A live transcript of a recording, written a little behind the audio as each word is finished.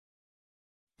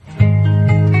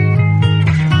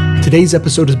Today's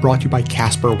episode is brought to you by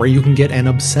Casper, where you can get an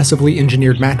obsessively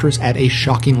engineered mattress at a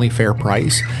shockingly fair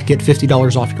price. Get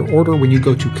 $50 off your order when you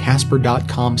go to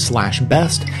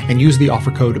casper.com/best and use the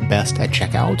offer code BEST at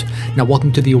checkout. Now,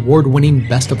 welcome to the award-winning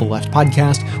Best of the Left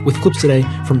podcast with clips today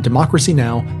from Democracy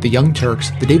Now!, The Young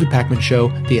Turks, The David Pakman Show,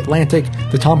 The Atlantic,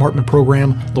 The Thom Hartmann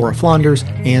Program, Laura Flanders,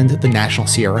 and the National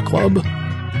Sierra Club.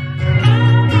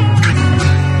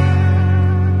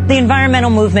 The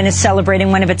environmental movement is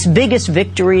celebrating one of its biggest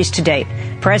victories to date,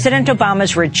 President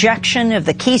Obama's rejection of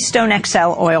the Keystone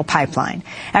XL oil pipeline.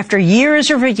 After years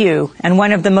of review and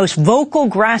one of the most vocal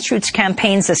grassroots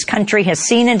campaigns this country has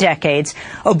seen in decades,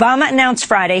 Obama announced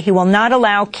Friday he will not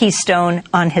allow Keystone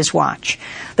on his watch.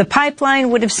 The pipeline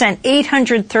would have sent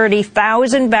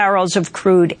 830,000 barrels of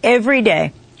crude every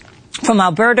day from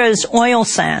Alberta's oil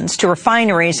sands to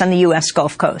refineries on the U.S.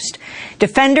 Gulf Coast.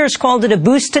 Defenders called it a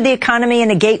boost to the economy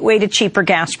and a gateway to cheaper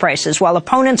gas prices, while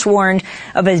opponents warned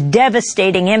of a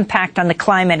devastating impact on the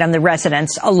climate and the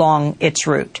residents along its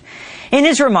route. In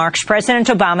his remarks, President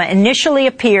Obama initially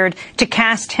appeared to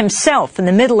cast himself in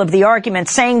the middle of the argument,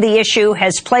 saying the issue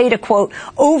has played a, quote,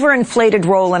 overinflated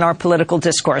role in our political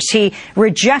discourse. He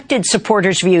rejected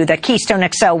supporters' view that Keystone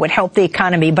XL would help the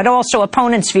economy, but also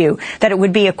opponents' view that it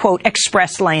would be a, quote,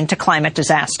 express lane to climate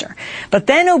disaster. But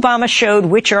then Obama showed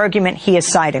which argument he is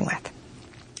siding with.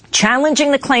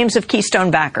 Challenging the claims of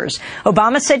Keystone backers,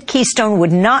 Obama said Keystone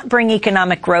would not bring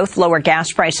economic growth, lower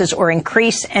gas prices, or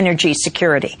increase energy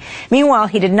security. Meanwhile,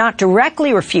 he did not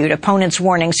directly refute opponents'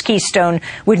 warnings Keystone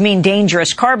would mean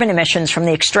dangerous carbon emissions from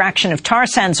the extraction of tar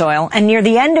sands oil, and near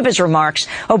the end of his remarks,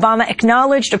 Obama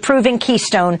acknowledged approving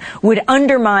Keystone would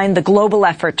undermine the global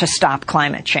effort to stop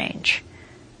climate change.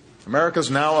 America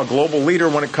is now a global leader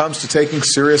when it comes to taking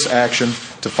serious action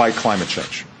to fight climate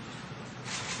change.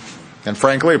 And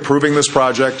frankly, approving this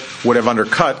project would have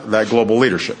undercut that global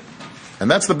leadership.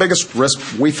 And that's the biggest risk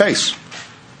we face.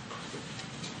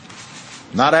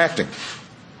 Not acting.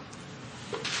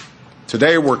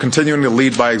 Today, we're continuing to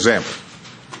lead by example.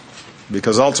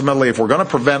 Because ultimately, if we're going to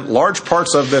prevent large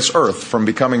parts of this earth from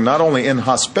becoming not only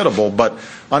inhospitable, but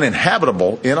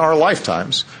uninhabitable in our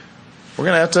lifetimes, we're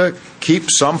going to have to keep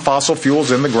some fossil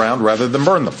fuels in the ground rather than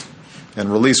burn them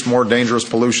and release more dangerous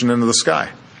pollution into the sky.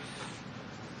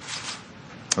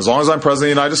 As long as I'm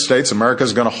President of the United States, America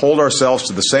is going to hold ourselves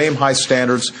to the same high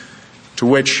standards to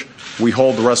which we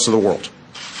hold the rest of the world.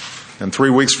 And 3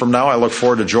 weeks from now, I look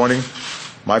forward to joining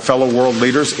my fellow world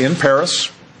leaders in Paris,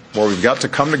 where we've got to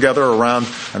come together around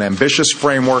an ambitious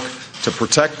framework to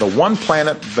protect the one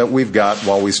planet that we've got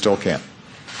while we still can.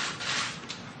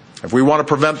 If we want to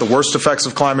prevent the worst effects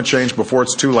of climate change before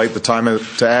it's too late, the time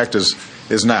to act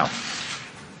is now.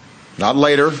 Not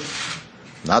later,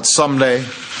 not someday.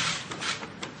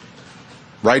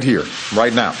 Right here,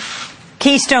 right now.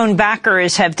 Keystone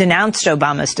backers have denounced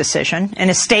Obama's decision. In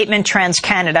a statement,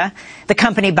 TransCanada, the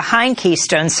company behind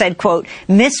Keystone, said, quote,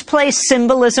 misplaced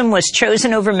symbolism was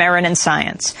chosen over merit and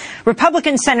science.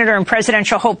 Republican Senator and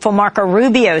presidential hopeful Marco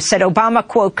Rubio said Obama,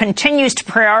 quote, continues to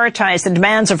prioritize the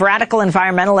demands of radical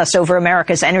environmentalists over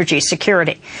America's energy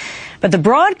security. But the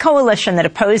broad coalition that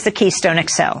opposed the Keystone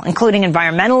XL, including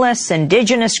environmentalists,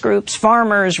 indigenous groups,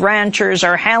 farmers, ranchers,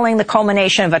 are hailing the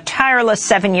culmination of a tireless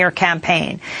 7-year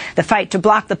campaign. The fight to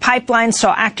block the pipeline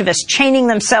saw activists chaining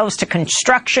themselves to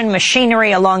construction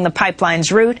machinery along the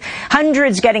pipeline's route,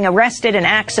 hundreds getting arrested in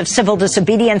acts of civil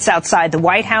disobedience outside the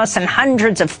White House, and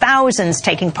hundreds of thousands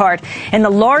taking part in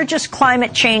the largest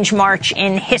climate change march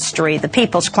in history, the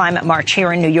People's Climate March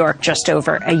here in New York just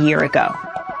over a year ago.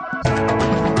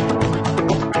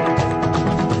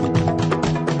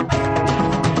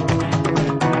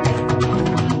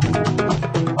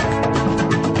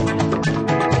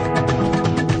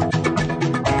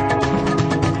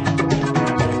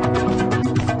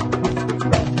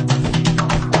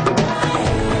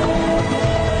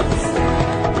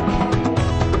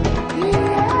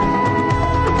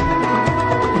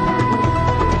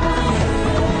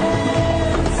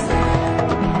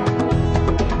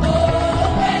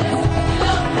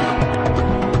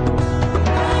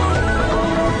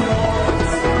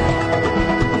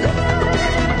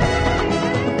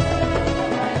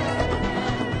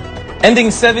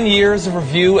 Ending 7 years of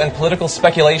review and political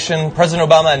speculation, President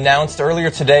Obama announced earlier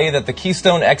today that the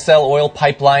Keystone XL oil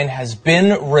pipeline has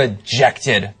been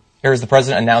rejected. Here is the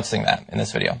president announcing that in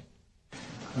this video.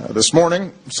 This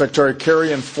morning, Secretary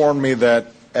Kerry informed me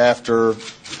that after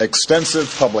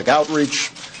extensive public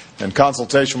outreach and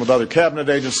consultation with other cabinet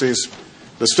agencies,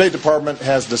 the State Department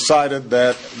has decided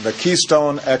that the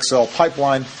Keystone XL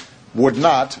pipeline would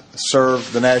not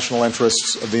serve the national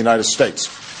interests of the United States.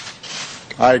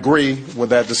 I agree with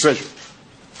that decision.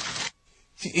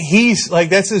 he's like,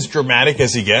 that's as dramatic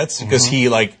as he gets because he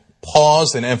like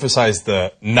paused and emphasized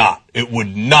the not. It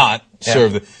would not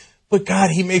serve the. But God,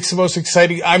 he makes the most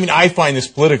exciting. I mean, I find this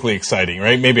politically exciting,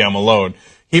 right? Maybe I'm alone.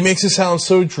 He makes it sound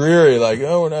so dreary, like,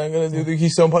 oh, we're not going to do the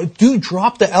Keystone Pipeline. Dude,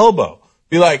 drop the elbow.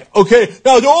 Be like, okay,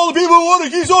 now to all the people who want a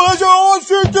Keystone, that's all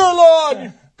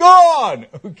Switzerland. Gone.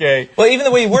 Okay. Well, even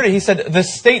the way he worded it, he said the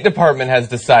State Department has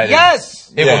decided.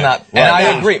 Yes. It will not. And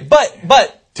I agree.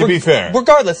 But to be fair,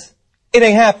 regardless, it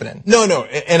ain't happening. No.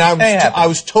 And I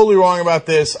was totally wrong about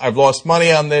this. I've lost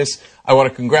money on this. I want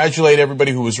to congratulate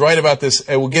everybody who was right about this,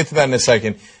 and we'll get to that in a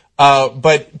second.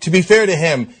 But to be fair to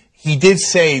him, he did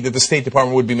say that the State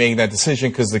Department would be making that decision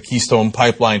because the Keystone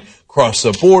Pipeline crossed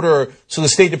the border. So the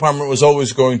State Department was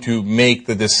always going to make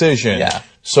the decision. Yeah.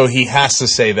 So he has to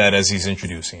say that as he's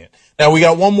introducing it. Now, we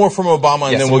got one more from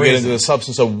Obama, and then we'll get into the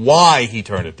substance of why he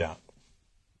turned it down.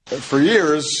 For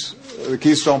years, the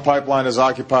Keystone Pipeline has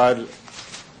occupied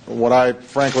what I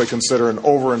frankly consider an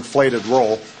overinflated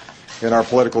role in our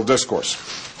political discourse.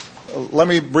 Let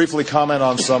me briefly comment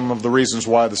on some of the reasons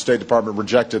why the State Department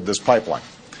rejected this pipeline.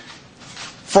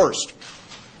 First,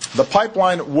 the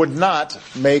pipeline would not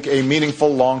make a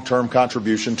meaningful long-term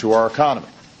contribution to our economy.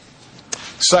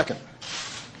 Second,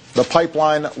 the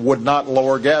pipeline would not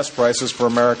lower gas prices for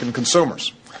American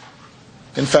consumers.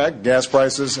 In fact, gas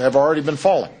prices have already been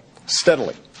falling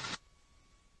steadily.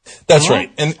 That's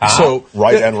right. And so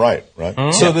right.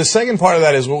 So the second part of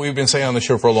that is what we've been saying on the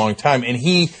show for a long time, and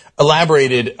he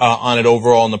elaborated on it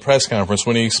overall in the press conference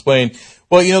when he explained,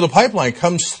 well, you know, the pipeline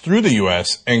comes through the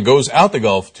U.S. and goes out the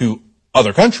Gulf to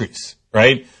other countries,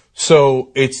 right?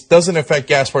 So it doesn't affect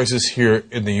gas prices here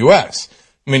in the U.S.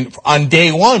 I mean, on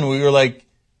day one, we were like,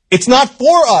 it's not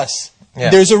for us. Yeah.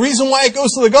 There's a reason why it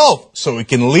goes to the Gulf, so it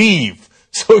can leave,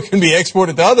 so it can be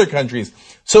exported to other countries.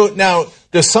 So now,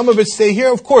 does some of it stay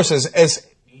here? Of course,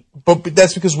 but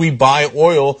that's because we buy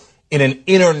oil in an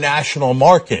international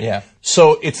market. Yeah.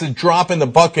 So it's a drop in the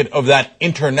bucket of that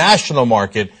international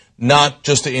market, not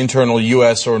just the internal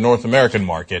U.S. or North American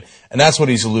market. And that's what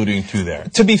he's alluding to there.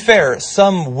 To be fair,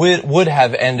 some would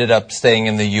have ended up staying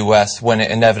in the U.S. when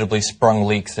it inevitably sprung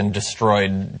leaks and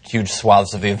destroyed huge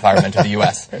swaths of the environment of the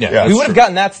U.S. We would have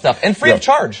gotten that stuff, and free of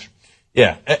charge.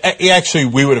 Yeah. Actually,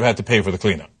 we would have had to pay for the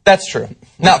cleanup. That's true.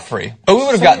 Not free, but we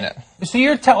would have gotten it. So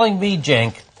you're telling me,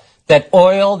 Cenk, that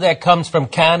oil that comes from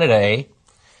Canada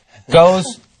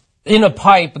goes in a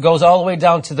pipe, goes all the way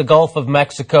down to the Gulf of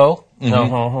Mexico, and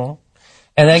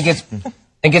then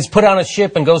gets put on a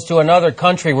ship and goes to another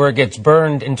country where it gets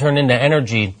burned and turned into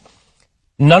energy.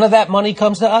 None of that money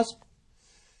comes to us?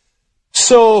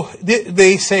 So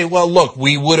they say, well, look,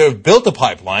 we would have built a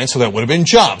pipeline, so that would have been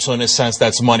jobs. So in a sense,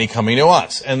 that's money coming to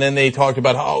us. And then they talked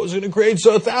about how it was going to create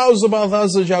thousands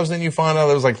of jobs. And then you find out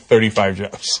there was like 35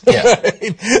 jobs. Yeah.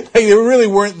 Like, there really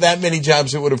weren't that many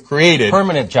jobs it would have created.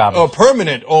 Permanent jobs. Oh,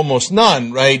 permanent, almost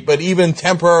none, right? But even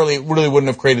temporarily, it really wouldn't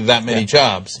have created that many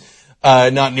jobs.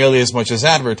 Not nearly as much as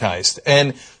advertised.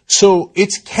 And so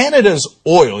it's Canada's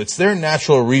oil. It's their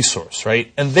natural resource,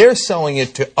 right? And they're selling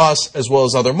it to us as well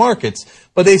as other markets.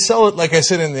 But they sell it, like I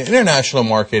said, in the international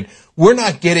market. We're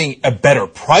not getting a better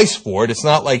price for it. It's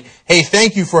not like, hey,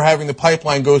 thank you for having the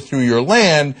pipeline go through your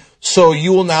land, so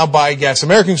you will now buy gas.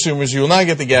 American consumers, you will now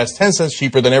get the gas 10 cents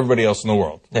cheaper than everybody else in the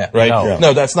world. Yeah. Right?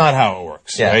 No, that's not how it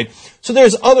works, right? So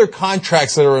there's other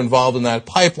contracts that are involved in that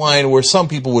pipeline where some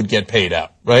people would get paid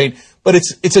out, right? But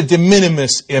it's a de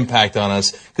minimis impact on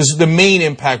us because the main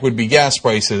impact would be gas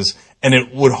prices, and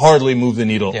it would hardly move the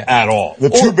needle at all. The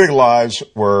two big lies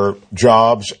were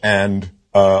jobs and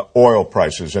oil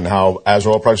prices, and how as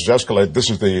oil prices escalate,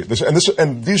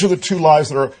 these are the two lies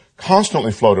that are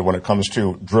constantly floated when it comes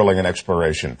to drilling and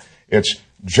exploration. It's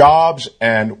jobs,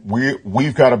 and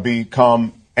we've got to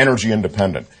become energy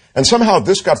independent. And somehow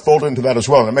this got folded into that as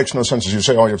well. And it makes no sense, as you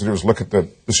say, all you have to do is look at the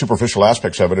superficial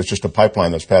aspects of it. It's just a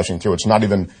pipeline that's passing through. It's not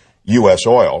even U.S.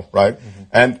 oil, right? Mm-hmm.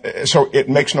 And so it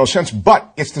makes no sense.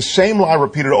 But it's the same lie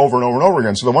repeated over and over and over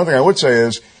again. So the one thing I would say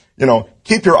is,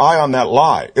 keep your eye on that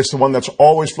lie. It's the one that's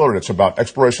always floated. It's about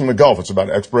exploration in the Gulf. It's about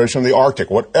exploration in the Arctic.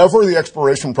 Whatever the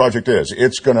exploration project is,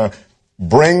 it's going to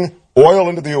bring oil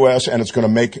into the U.S. and it's going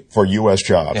to make for U.S.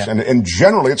 jobs. Yeah. And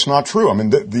generally, it's not true. I mean,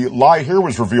 the lie here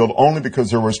was revealed only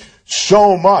because there was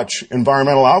so much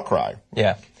environmental outcry.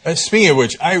 Yeah. Speaking of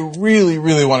which, I really,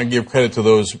 really want to give credit to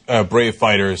those brave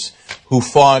fighters who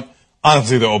fought,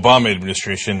 honestly, the Obama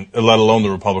administration, let alone the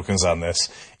Republicans on this.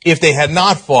 If they had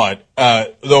not fought,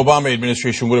 the Obama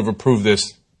administration would have approved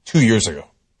this 2 years ago.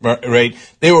 Right?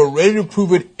 They were ready to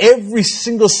approve it. Every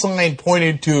single sign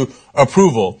pointed to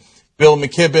approval. Bill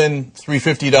McKibben,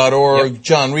 350.org. Yep.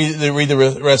 John, read the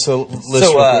rest of the list.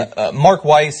 So, Mark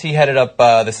Weiss, he headed up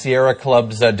the Sierra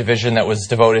Club's division that was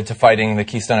devoted to fighting the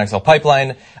Keystone XL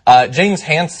pipeline. James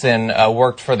Hansen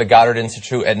worked for the Goddard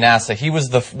Institute at NASA. He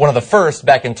was one of the first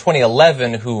back in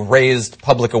 2011 who raised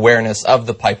public awareness of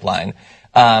the pipeline.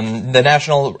 The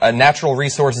National Natural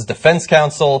Resources Defense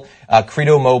Council,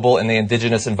 Credo Mobile, and the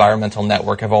Indigenous Environmental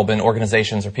Network have all been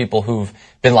organizations or people who've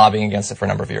been lobbying against it for a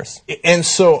number of years. And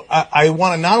so I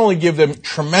want to not only give them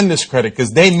tremendous credit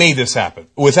because they made this happen.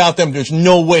 Without them, there's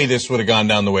no way this would have gone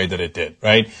down the way that it did,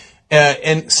 right?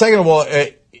 And second of all,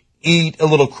 eat a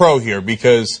little crow here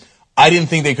because I didn't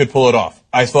think they could pull it off.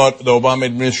 I thought the Obama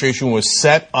administration was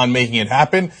set on making it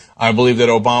happen. I believe that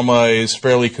Obama is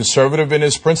fairly conservative in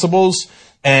his principles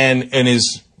and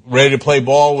is ready to play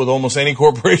ball with almost any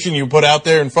corporation you put out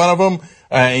there in front of him.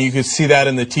 And you could see that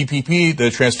in the TPP, the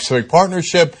Trans-Pacific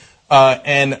Partnership.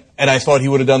 And I thought he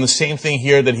would have done the same thing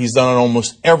here that he's done on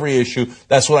almost every issue.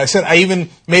 That's what I said. I even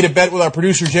made a bet with our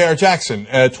producer, J.R. Jackson.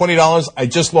 $20 I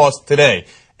just lost today.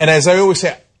 And as I always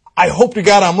say, I hope to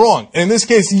God I'm wrong. And in this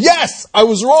case, yes, I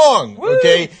was wrong. Woo!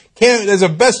 Okay, there's the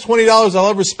best $20 I'll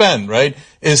ever spend. Right?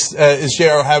 Is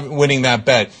JR winning that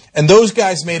bet? And those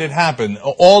guys made it happen.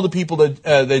 All the people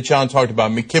that John talked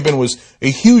about, McKibben was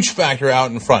a huge factor out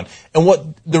in front.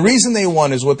 And the reason they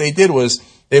won is what they did was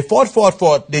they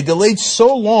fought. They delayed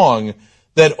so long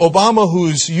that Obama,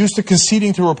 who's used to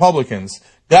conceding to Republicans,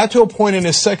 got to a point in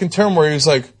his second term where he was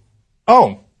like,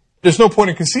 oh. There's no point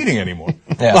in conceding anymore.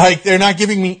 Yeah. Like, they're not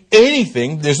giving me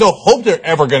anything. There's no hope they're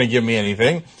ever going to give me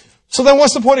anything. So then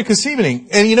what's the point of conceding?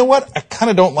 And you know what? I kind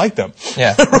of don't like them.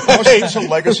 Yeah. Was this a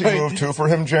legacy move, too, for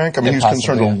him, Cenk? I mean, he's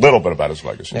concerned a little bit about his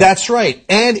legacy. Yeah. That's right.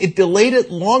 And it delayed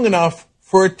it long enough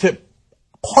for it to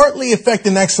partly affect the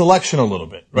next election a little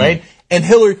bit, right? And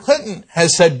Hillary Clinton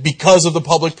has said because of the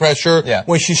public pressure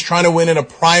when she's trying to win in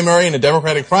a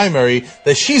Democratic primary,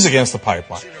 that she's against the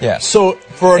pipeline. Yeah. So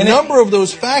for a number of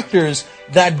those factors,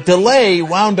 that delay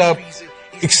wound up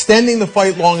extending the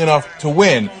fight long enough to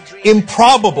win.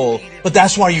 Improbable, but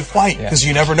that's why you fight, because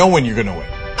you never know when you're going to win.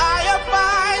 I am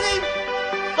fighting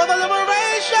for the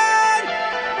liberation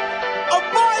of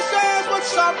voices with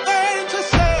something to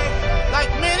say, like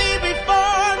many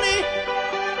before me,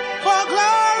 for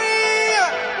glory.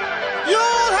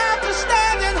 You'll have to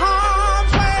stand in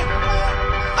harm's way.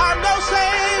 I'm no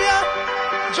savior,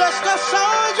 just a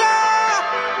soldier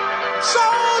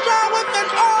with an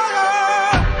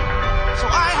order. So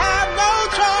I have no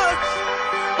choice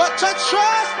but to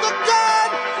trust the gun,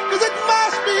 'cause it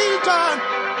must be done.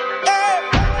 And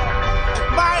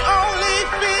my only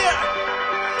fear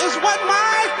is what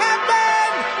might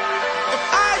happen if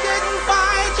I didn't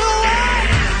fight to win.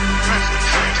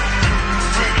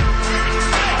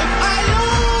 If I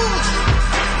lose,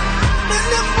 then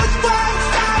it was worth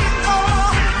fighting for.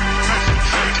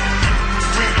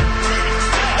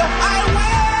 If I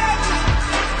win,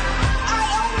 I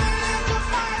only live to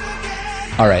fight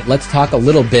again. All right, let's talk a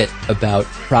little bit about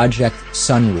Project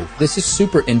Sunroof. This is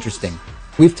super interesting.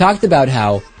 We've talked about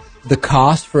how the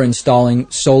cost for installing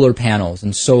solar panels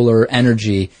and solar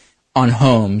energy on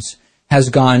homes has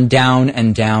gone down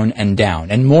and down and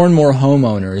down, and more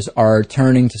homeowners are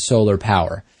turning to solar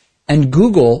power. And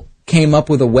Google came up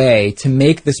with a way to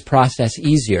make this process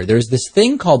easier. There's this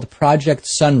thing called Project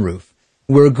Sunroof,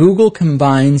 where Google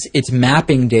combines its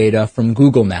mapping data from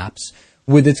Google Maps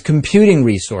with its computing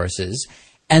resources,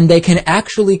 and they can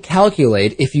actually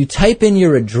calculate, if you type in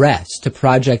your address to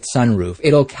Project Sunroof,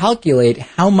 it'll calculate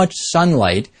how much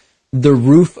sunlight the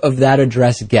roof of that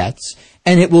address gets,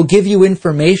 and it will give you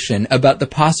information about the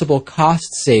possible cost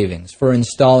savings for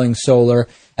installing solar,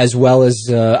 as well as,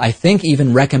 I think,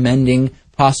 even recommending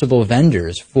possible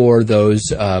vendors for those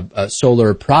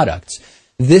solar products.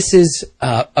 This is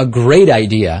a great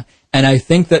idea, and I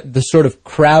think that the sort of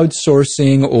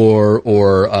crowdsourcing or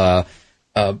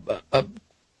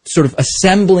sort of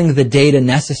assembling the data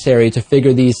necessary to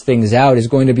figure these things out is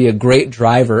going to be a great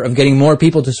driver of getting more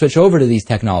people to switch over to these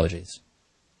technologies.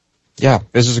 Yeah,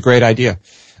 this is a great idea.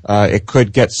 It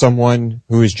could get someone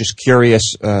who is just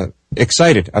curious,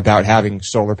 excited about having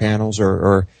solar panels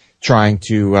or trying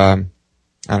to, I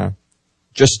don't know,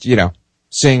 just,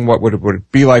 seeing what would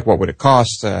it be like, what would it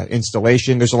cost,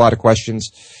 installation. There's a lot of questions.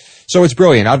 So it's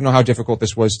brilliant. I don't know how difficult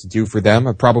this was to do for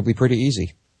them. Probably pretty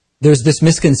easy. There's this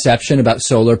misconception about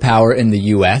solar power in the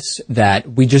U.S. that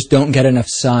we just don't get enough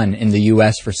sun in the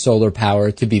U.S. for solar power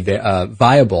to be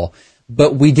viable.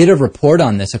 But we did a report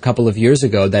on this a couple of years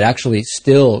ago that actually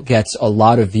still gets a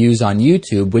lot of views on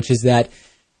YouTube, which is that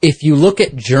if you look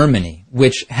at Germany,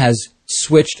 which has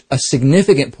switched a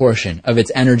significant portion of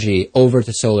its energy over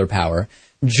to solar power,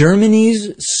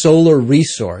 Germany's solar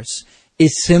resource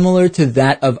is similar to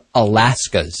that of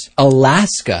Alaska's.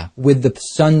 Alaska, with the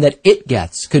sun that it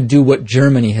gets, could do what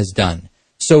Germany has done.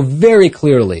 So very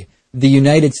clearly, the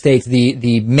United States,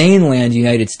 the mainland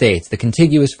United States, the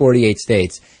contiguous 48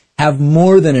 states, have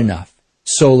more than enough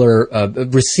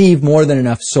receive more than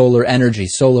enough solar energy,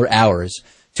 solar hours,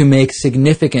 to make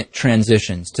significant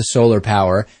transitions to solar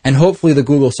power. And hopefully the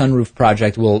Google Sunroof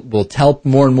project will tell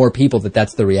more and more people that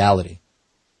that's the reality.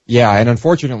 Yeah, and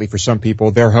unfortunately for some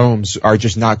people, their homes are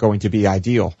just not going to be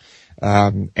ideal.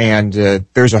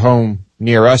 There's a home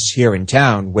near us here in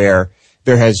town where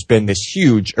there has been this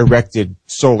huge erected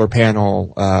solar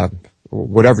panel,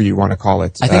 whatever you want to call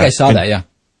it. I think I saw that, yeah.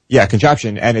 Yeah,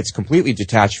 contraption, and it's completely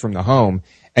detached from the home,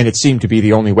 and it seemed to be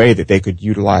the only way that they could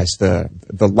utilize the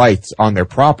lights on their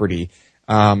property.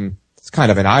 It's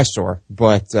kind of an eyesore,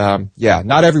 but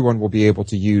not everyone will be able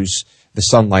to use the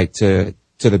sunlight to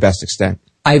the best extent.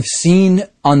 I've seen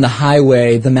on the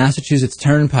highway, the Massachusetts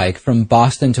Turnpike from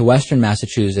Boston to Western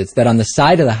Massachusetts, that on the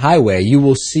side of the highway you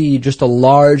will see just a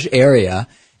large area,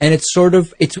 and it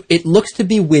looks to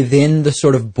be within the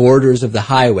sort of borders of the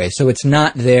highway. So it's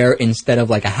not there instead of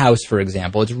like a house, for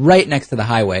example. It's right next to the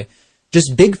highway.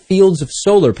 Just big fields of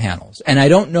solar panels. And I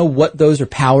don't know what those are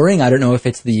powering. I don't know if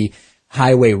it's the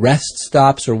highway rest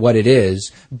stops or what it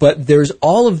is, but there's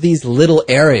all of these little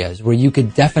areas where you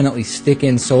could definitely stick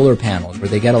in solar panels where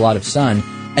they get a lot of sun,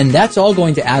 and that's all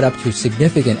going to add up to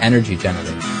significant energy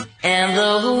generation. And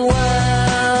the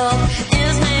world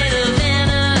is made of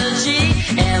energy,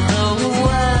 and the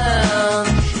world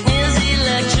is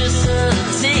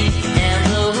electricity, and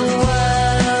the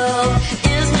world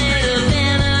is made of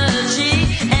energy,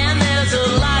 and there's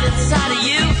a lot inside of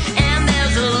you, and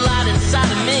there's a lot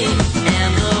inside of me.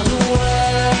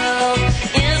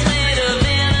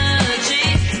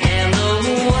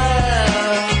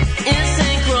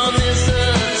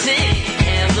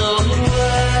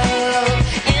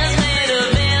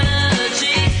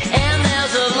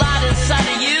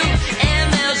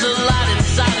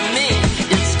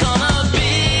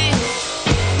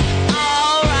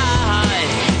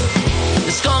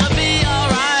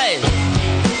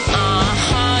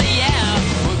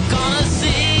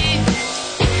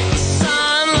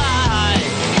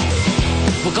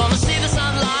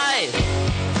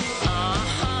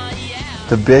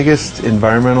 The biggest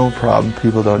environmental problem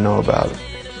people don't know about.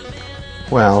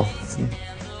 Well,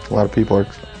 a lot of people are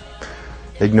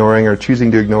ignoring or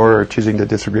choosing to ignore or choosing to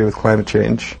disagree with climate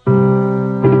change.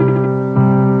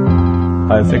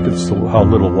 I think it's how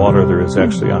little water there is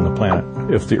actually on the planet.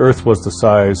 If the Earth was the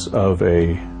size of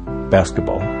a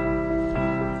basketball,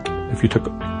 if you took,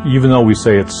 even though we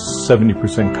say it's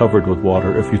 70% covered with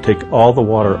water, if you take all the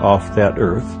water off that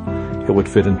Earth, it would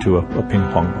fit into a ping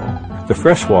pong ball. The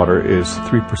fresh water is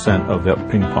 3% of that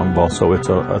ping pong ball, so it's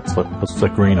a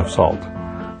grain of salt.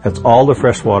 That's all the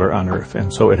fresh water on Earth,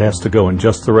 and so it has to go in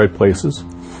just the right places,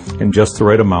 in just the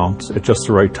right amounts, at just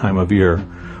the right time of year,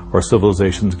 or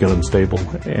civilizations get unstable,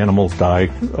 animals die,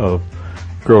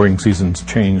 growing seasons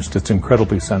changed. It's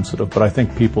incredibly sensitive, but I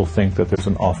think people think that there's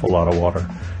an awful lot of water.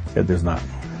 There's not.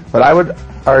 But I would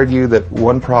argue that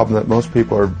one problem that most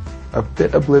people are a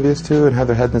bit oblivious to and have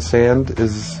their head in the sand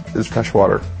is fresh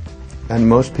water. And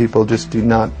most people just do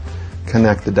not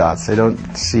connect the dots. They don't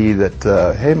see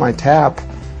that, hey, my tap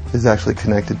is actually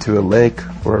connected to a lake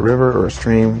or a river or a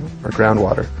stream or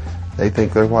groundwater. They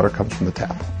think their water comes from the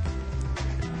tap.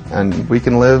 And we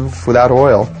can live without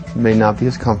oil. It may not be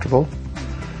as comfortable,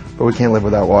 but we can't live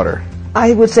without water.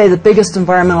 I would say the biggest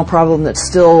environmental problem that's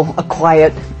still a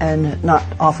quiet and not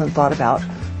often thought about,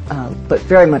 but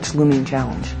very much looming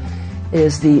challenge,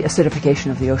 is the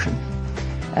acidification of the ocean.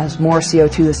 As more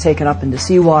CO2 is taken up into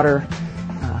seawater,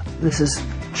 this is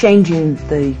changing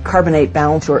the carbonate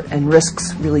balance and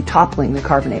risks really toppling the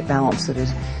carbonate balance that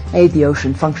has made the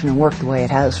ocean function and work the way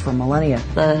it has for millennia.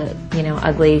 The,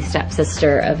 ugly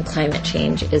stepsister of climate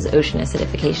change is ocean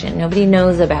acidification. Nobody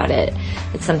knows about it.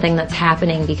 It's something that's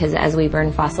happening because as we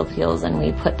burn fossil fuels and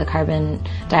we put the carbon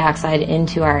dioxide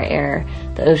into our air,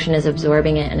 the ocean is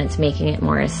absorbing it and it's making it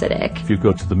more acidic. If you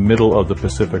go to the middle of the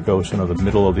Pacific Ocean or the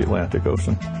middle of the Atlantic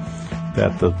Ocean,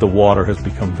 that the water has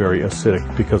become very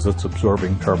acidic because it's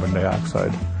absorbing carbon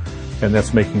dioxide. And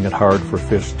that's making it hard for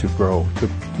fish to grow, to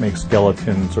make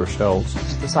skeletons or shells.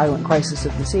 This is the silent crisis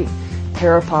of the sea.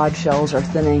 Pteropod shells are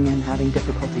thinning and having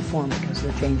difficulty forming because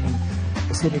of the changing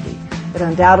acidity. It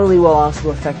undoubtedly will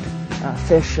also affect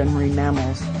fish and marine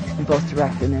mammals in both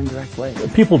direct and indirect ways.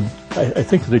 People, I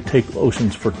think they take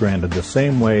oceans for granted the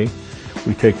same way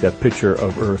we take that picture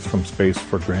of Earth from space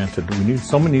for granted.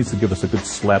 Someone needs to give us a good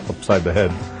slap upside the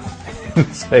head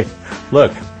and say,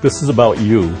 look, this is about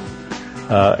you,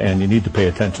 and you need to pay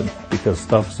attention because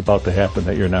stuff's about to happen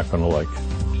that you're not going to like.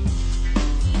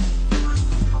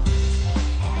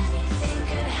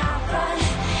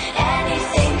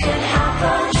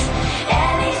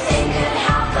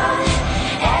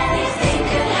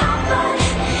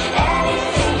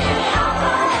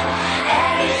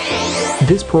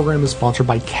 This program is sponsored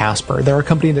by Casper. They're a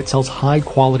company that sells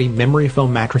high-quality memory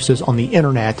foam mattresses on the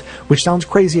internet, which sounds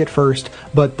crazy at first,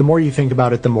 but the more you think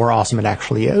about it, the more awesome it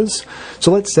actually is.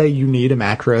 So let's say you need a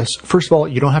mattress. First of all,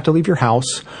 you don't have to leave your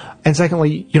house. And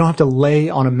secondly, you don't have to lay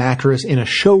on a mattress in a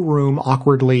showroom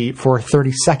awkwardly for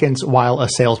 30 seconds while a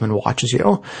salesman watches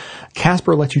you.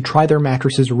 Casper lets you try their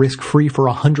mattresses risk-free for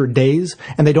 100 days,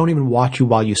 and they don't even watch you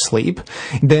while you sleep.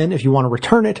 Then, if you want to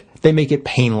return it, they make it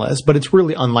painless, but it's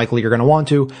really unlikely you're going to want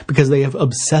to because they have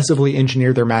obsessively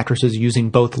engineered their mattresses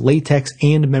using both latex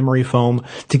and memory foam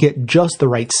to get just the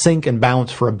right sink and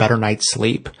bounce for a better night's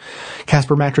sleep.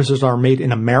 Casper mattresses are made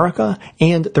in America,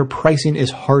 and their pricing is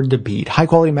hard to beat.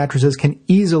 High-quality mattresses can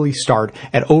easily start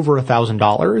at over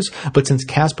 $1,000, but since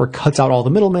Casper cuts out all the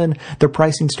middlemen, their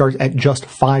pricing starts at just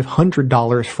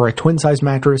 $500 for a twin-size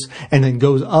mattress and then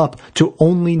goes up to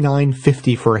only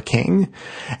 $950 for a king.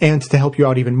 And to help you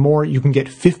out even more, you can get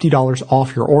 $50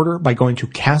 off your order by going to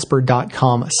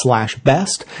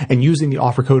casper.com/best and using the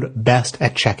offer code BEST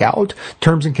at checkout.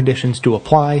 Terms and conditions do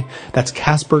apply. That's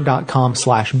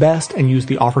casper.com/best and use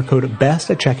the offer code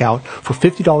BEST at checkout for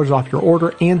 $50 off your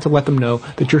order and to let them know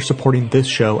that you're supporting this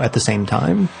show at the same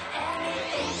time.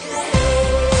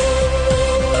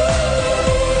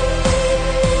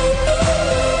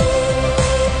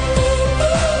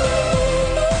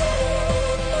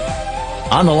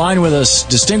 On the line with us,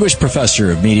 Distinguished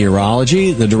Professor of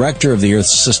Meteorology, the Director of the Earth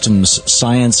Systems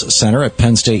Science Center at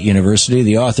Penn State University,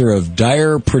 the author of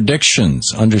Dire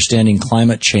Predictions, Understanding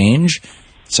Climate Change,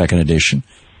 second edition,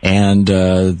 and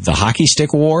the Hockey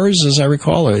Stick Wars, as I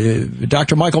recall.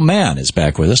 Dr. Michael Mann is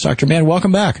back with us. Dr. Mann,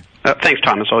 welcome back. Thanks,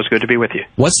 Tom. It's always good to be with you.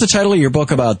 What's the title of your book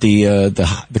about the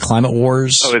climate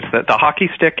wars? Oh, it's the Hockey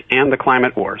Stick and the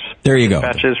Climate Wars. There you go.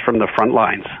 Dispatches from the Front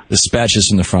Lines. Dispatches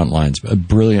from the Front Lines. A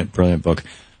brilliant, brilliant book.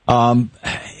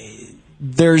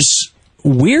 There's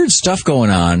weird stuff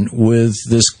going on with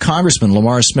this Congressman,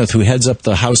 Lamar Smith, who heads up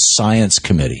the House Science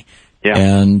Committee. Yeah.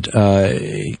 And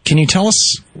can you tell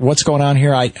us what's going on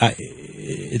here?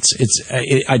 It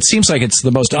seems like it's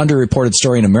the most underreported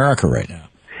story in America right now.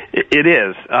 It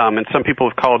is, and some people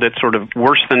have called it sort of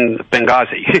worse than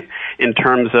Benghazi in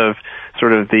terms of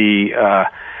sort of the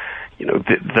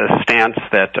stance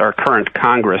that our current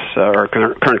Congress, our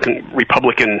current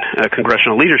Republican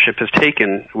congressional leadership has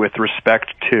taken with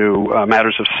respect to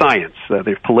matters of science.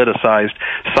 They've politicized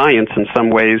science in some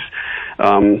ways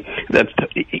that's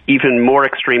even more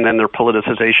extreme than their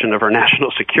politicization of our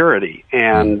national security,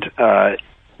 and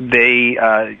they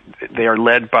are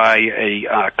led by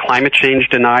a climate change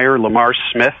denier, Lamar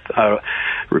Smith, a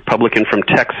Republican from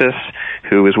Texas,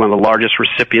 who is one of the largest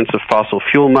recipients of fossil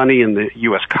fuel money in the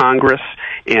U.S. Congress,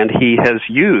 and he has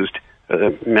used,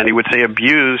 many would say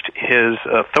abused, his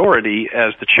authority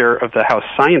as the chair of the House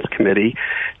Science Committee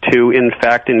to, in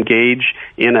fact, engage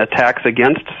in attacks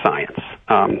against science.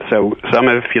 So some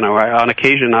have, on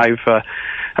occasion I've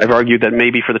argued that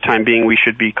maybe for the time being we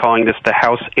should be calling this the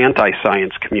House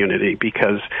anti-science community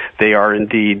because they are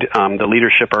indeed, the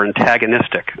leadership are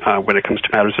antagonistic when it comes to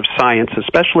matters of science,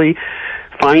 especially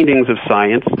findings of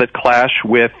science that clash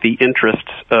with the interests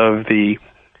of the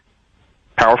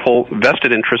powerful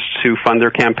vested interests who fund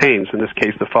their campaigns, in this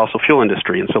case the fossil fuel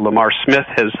industry. And so Lamar Smith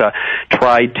has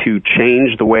tried to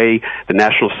change the way the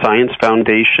National Science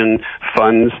Foundation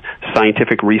funds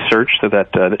scientific research so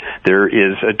that there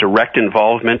is a direct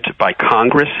involvement by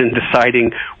Congress in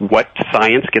deciding what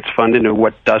science gets funded and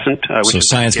what doesn't. So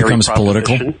science becomes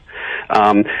political? He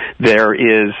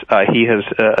has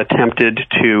attempted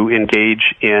to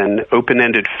engage in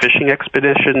open-ended fishing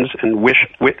expeditions and what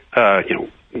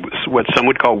some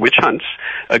would call witch hunts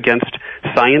against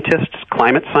scientists,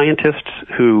 climate scientists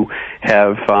who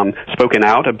have spoken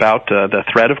out about the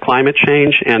threat of climate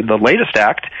change. And the latest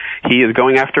act, he is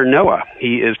going after NOAA.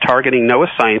 He is targeting NOAA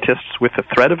scientists with the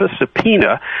threat of a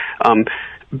subpoena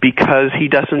because he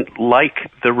doesn't like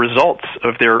the results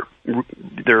of their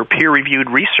peer-reviewed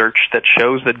research that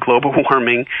shows that global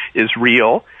warming is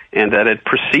real and that it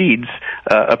proceeds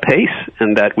apace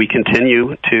and that we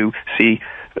continue to see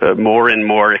more and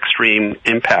more extreme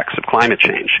impacts of climate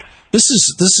change. This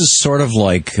is sort of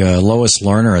like Lois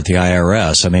Lerner at the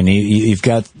IRS. I mean, you've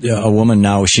got a woman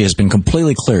now, she has been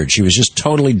completely cleared. She was just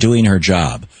totally doing her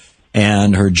job.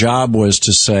 and her job was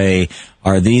to say,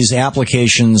 are these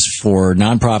applications for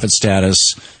nonprofit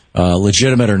status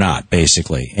legitimate or not,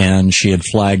 basically? And she had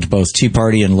flagged both Tea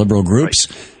Party and liberal groups.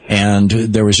 And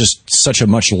there was just such a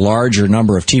much larger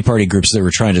number of Tea Party groups that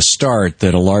were trying to start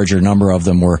that a larger number of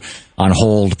them were on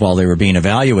hold while they were being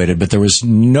evaluated. But there was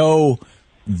no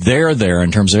there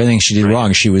in terms of anything she did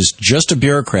wrong. She was just a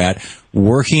bureaucrat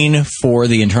working for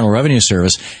the Internal Revenue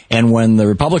Service. And when the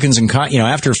Republicans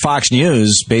after Fox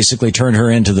News basically turned her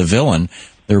into the villain,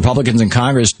 the Republicans in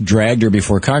Congress dragged her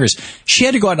before Congress. She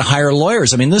had to go out and hire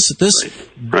lawyers. I mean, this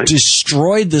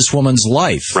destroyed this woman's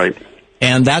life. Right.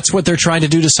 And that's what they're trying to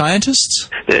do to scientists?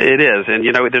 It is. And,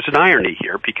 there's an irony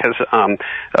here because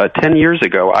 10 years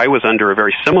ago, I was under a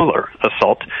very similar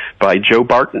assault by Joe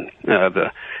Barton,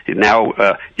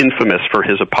 now infamous for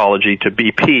his apology to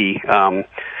BP.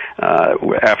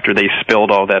 After they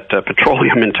spilled all that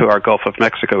petroleum into our Gulf of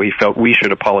Mexico, he felt we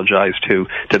should apologize to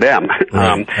them.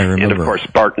 Right, I remember. And of course,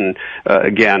 Barton,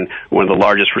 again, one of the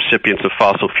largest recipients of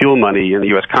fossil fuel money in the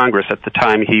U.S. Congress at the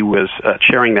time, he was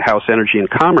chairing the House Energy and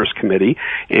Commerce Committee,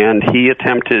 and he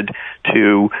attempted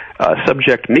to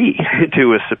subject me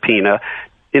to a subpoena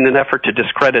in an effort to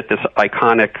discredit this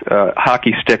iconic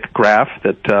hockey stick graph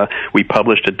that we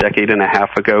published a decade and a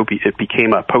half ago. It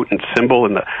became a potent symbol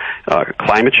in the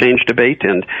climate change debate,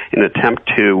 and in an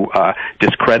attempt to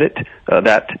discredit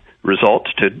that result,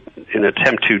 in an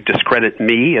attempt to discredit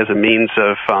me as a means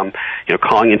of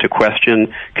calling into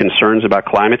question concerns about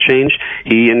climate change,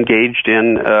 he engaged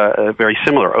in a very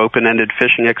similar open-ended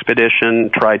fishing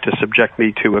expedition, tried to subject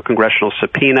me to a congressional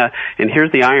subpoena. And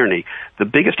here's the irony. The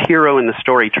biggest hero in the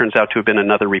story turns out to have been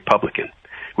another Republican.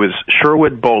 It was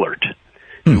Sherwood Boehlert,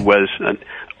 who was an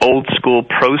old-school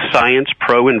pro-science,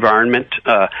 pro-environment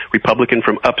Republican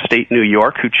from upstate New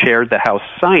York who chaired the House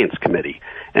Science Committee.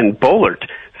 And Boehlert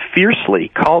fiercely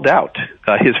called out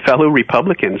his fellow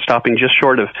Republicans, stopping just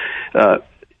short of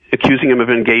accusing him of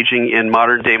engaging in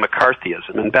modern-day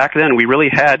McCarthyism. And back then, we really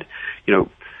had,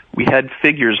 we had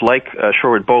figures like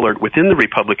Sherwood Boehlert within the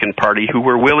Republican Party who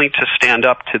were willing to stand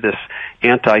up to this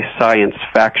anti-science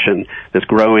faction, this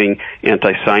growing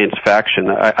anti-science faction.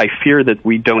 I fear that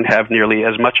we don't have nearly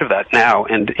as much of that now.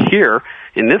 And here,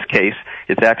 in this case,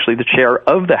 it's actually the chair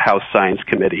of the House Science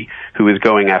Committee who is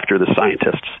going after the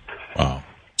scientists. Wow.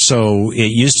 So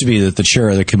it used to be that the chair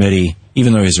of the committee,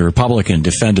 even though he's a Republican,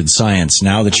 defended science.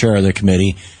 Now the chair of the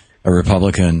committee, a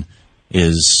Republican,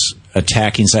 is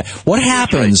attacking science. What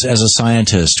happens as a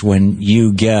scientist when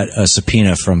you get a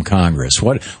subpoena from Congress?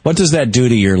 What does that do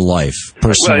to your life,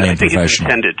 personally and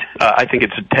professionally? I think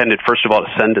it's intended, first of all, to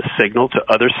send a signal to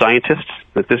other scientists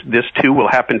that this too will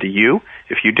happen to you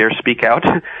if you dare speak out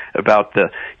about the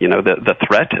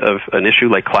threat of an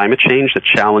issue like climate change that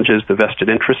challenges the vested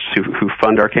interests who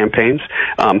fund our campaigns.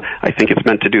 I think it's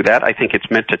meant to do that. I think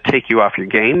it's meant to take you off your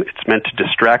game. It's meant to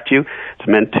distract you. It's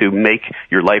meant to make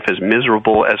your life as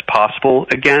miserable as possible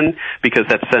again, because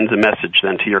that sends a message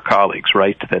then to your colleagues,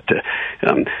 right? That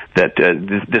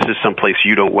this is someplace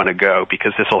you don't want to go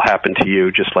because this will happen to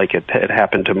you just like it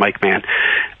happened to Mike Mann.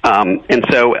 And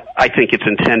so I think it's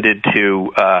intended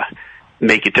to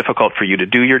make it difficult for you to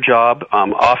do your job.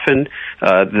 Often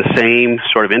the same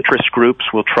sort of interest groups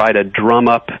will try to drum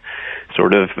up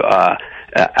sort of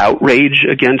outrage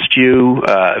against you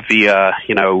via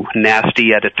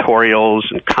nasty editorials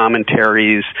and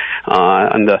commentaries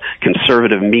on the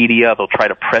conservative media. They'll try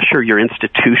to pressure your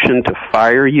institution to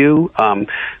fire you.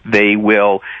 They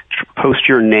will post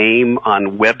your name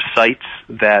on websites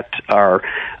that are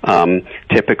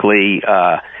typically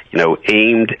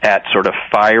aimed at sort of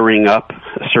firing up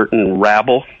a certain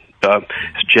rabble,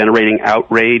 generating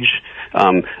outrage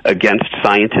against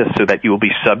scientists so that you will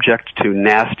be subject to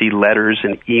nasty letters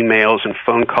and emails and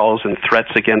phone calls and threats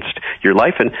against your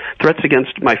life and threats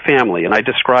against my family. And I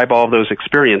describe all those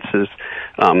experiences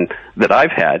that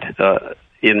I've had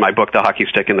in my book, The Hockey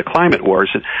Stick and the Climate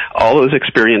Wars. All those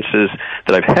experiences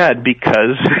that I've had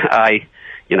because I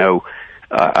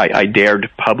dared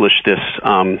publish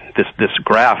this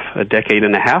graph a decade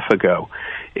and a half ago.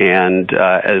 And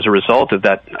as a result of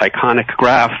that iconic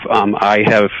graph, I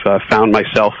have found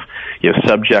myself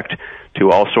subject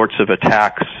to all sorts of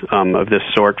attacks of this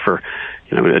sort for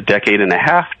a decade and a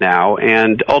half now.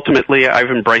 And ultimately, I've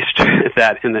embraced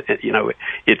that.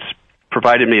 It's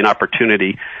provided me an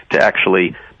opportunity to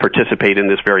actually participate in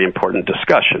this very important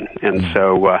discussion. And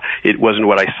so it wasn't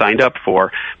what I signed up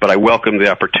for, but I welcome the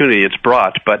opportunity it's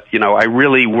brought. But, I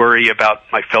really worry about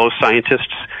my fellow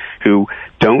scientists who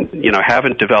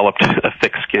haven't developed a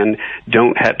thick skin,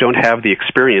 don't have the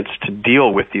experience to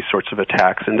deal with these sorts of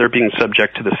attacks, and they're being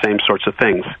subject to the same sorts of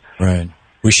things. Right.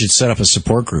 We should set up a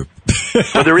support group.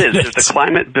 So there is. There's a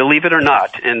climate, believe it or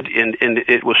not, and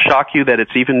it will shock you that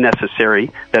it's even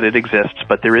necessary that it exists,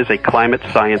 but there is a climate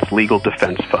science legal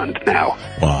defense fund now.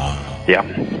 Wow. Yeah.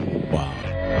 Wow.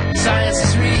 Science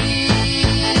is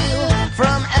real,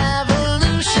 from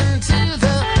evolution to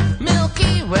the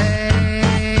Milky Way.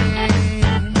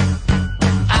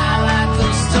 I like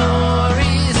those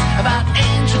stories about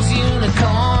angels,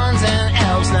 unicorns, and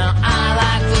elves. Now I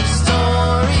like those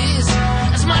stories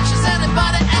as much as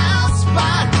anybody else,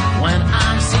 but when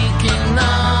I'm seeking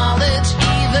knowledge,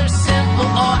 either simple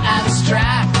or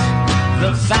abstract,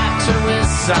 the factor is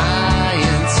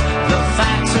science. The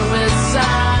factor is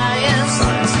science.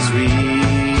 Science is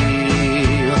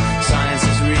real. Science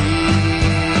is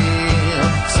real.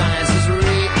 Science is real.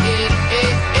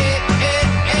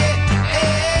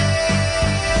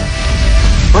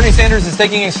 Bernie Sanders is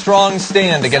taking a strong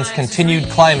stand against continued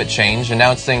climate change,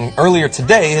 announcing earlier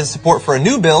today his support for a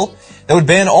new bill that would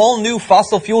ban all new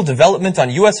fossil fuel development on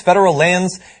U.S. federal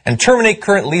lands and terminate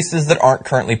current leases that aren't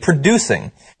currently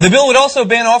producing. The bill would also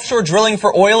ban offshore drilling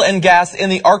for oil and gas in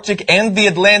the Arctic and the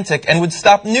Atlantic and would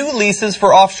stop new leases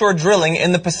for offshore drilling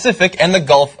in the Pacific and the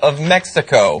Gulf of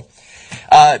Mexico.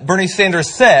 Bernie Sanders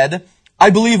said, "I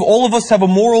believe all of us have a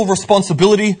moral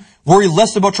responsibility. Worry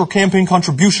less about your campaign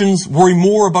contributions. Worry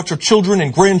more about your children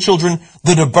and grandchildren.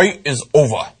 The debate is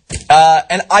over."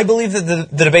 And I believe that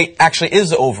the debate actually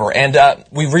is over. And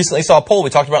we recently saw a poll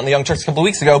we talked about in the Young Turks a couple of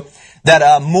weeks ago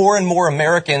that more and more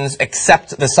Americans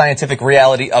accept the scientific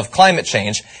reality of climate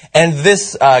change. And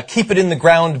this Keep It in the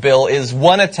Ground bill is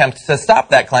one attempt to stop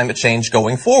that climate change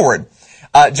going forward.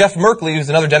 Jeff Merkley, who's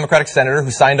another Democratic senator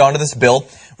who signed on to this bill,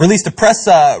 released a press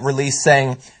release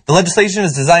saying the legislation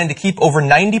is designed to keep over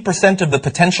 90% of the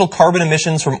potential carbon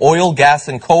emissions from oil, gas,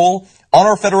 and coal on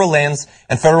our federal lands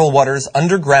and federal waters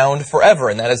underground forever.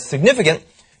 And that is significant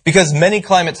because many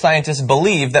climate scientists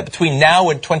believe that between now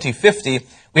and 2050,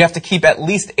 we have to keep at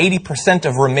least 80%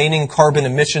 of remaining carbon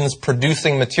emissions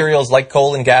producing materials like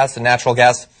coal and gas and natural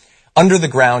gas under the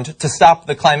ground to stop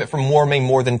the climate from warming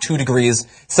more than 2 degrees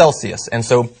Celsius. And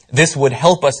so this would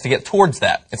help us to get towards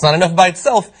that. It's not enough by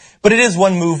itself, but it is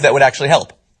one move that would actually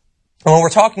help. And when we're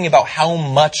talking about how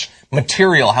much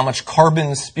material, how much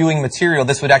carbon spewing material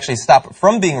this would actually stop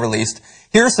from being released,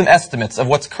 here are some estimates of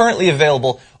what's currently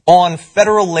available on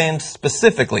federal land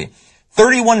specifically.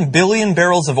 31 billion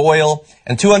barrels of oil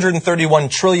and 231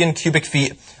 trillion cubic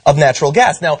feet of natural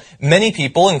gas. Now, many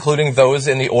people, including those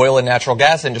in the oil and natural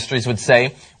gas industries, would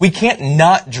say, we can't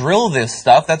not drill this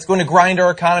stuff. That's going to grind our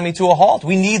economy to a halt.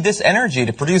 We need this energy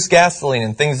to produce gasoline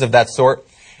and things of that sort.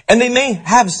 And they may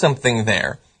have something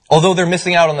there. Although they're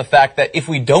missing out on the fact that if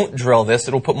we don't drill this,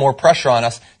 it'll put more pressure on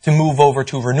us to move over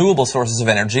to renewable sources of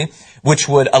energy, which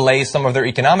would allay some of their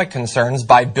economic concerns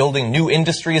by building new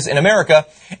industries in America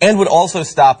and would also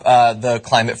stop the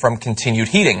climate from continued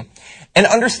heating. And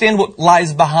understand what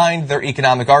lies behind their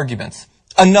economic arguments.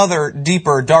 Another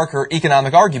deeper, darker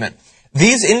economic argument.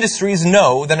 These industries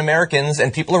know that Americans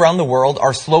and people around the world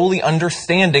are slowly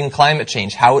understanding climate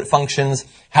change, how it functions,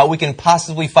 how we can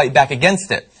possibly fight back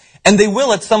against it. And they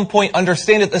will at some point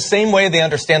understand it the same way they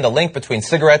understand the link between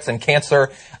cigarettes and cancer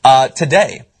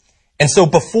today. And so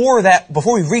before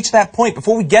we reach that point,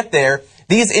 before we get there,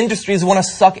 these industries want to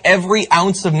suck every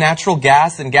ounce of natural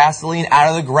gas and gasoline out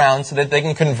of the ground so that they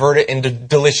can convert it into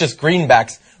delicious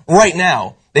greenbacks right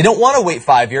now. They don't want to wait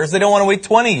 5 years. They don't want to wait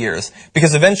 20 years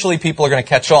because eventually people are going to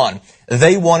catch on.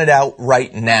 They want it out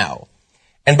right now.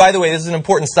 And by the way, this is an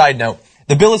important side note.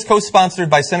 The bill is co-sponsored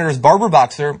by Senators Barbara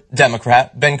Boxer,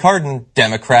 Democrat, Ben Cardin,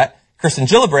 Democrat, Kirsten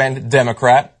Gillibrand,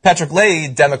 Democrat, Patrick Leahy,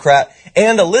 Democrat,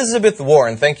 and Elizabeth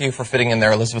Warren. Thank you for fitting in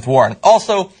there, Elizabeth Warren.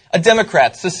 Also a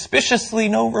Democrat. Suspiciously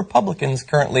no Republicans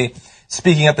currently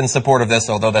speaking up in support of this,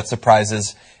 although that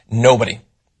surprises nobody.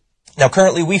 Now,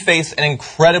 currently we face an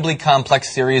incredibly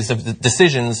complex series of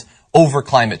decisions over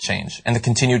climate change and the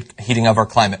continued heating of our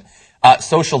climate.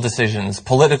 Social decisions,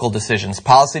 political decisions,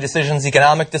 policy decisions,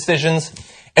 economic decisions.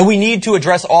 And we need to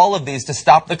address all of these to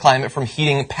stop the climate from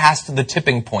heating past the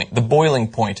tipping point, the boiling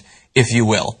point, if you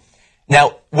will.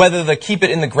 Now, whether the Keep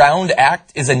It in the Ground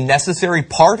Act is a necessary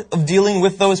part of dealing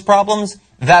with those problems,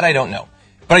 that I don't know.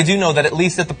 But I do know that at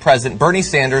least at the present, Bernie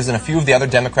Sanders and a few of the other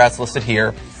Democrats listed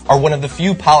here are one of the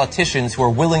few politicians who are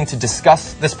willing to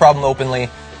discuss this problem openly,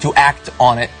 to act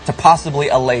on it, to possibly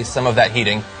allay some of that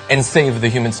heating and save the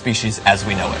human species as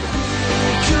we know it.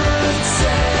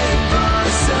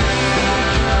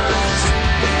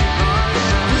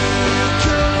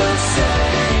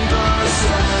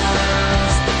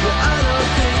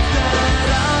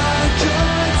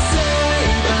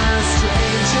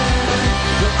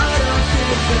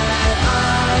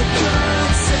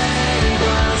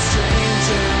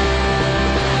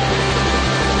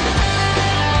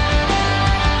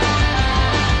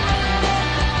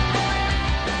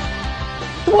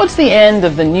 Towards the end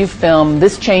of the new film,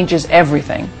 This Changes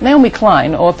Everything, Naomi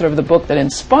Klein, author of the book that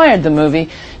inspired the movie,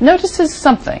 notices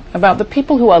something about the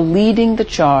people who are leading the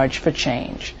charge for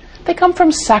change. They come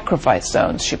from sacrifice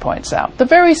zones, she points out, the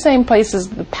very same places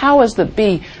the powers that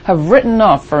be have written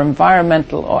off for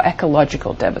environmental or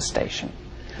ecological devastation.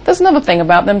 There's another thing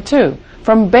about them, too.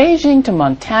 From Beijing to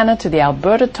Montana to the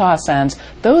Alberta tar sands,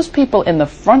 those people in the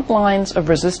front lines of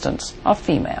resistance are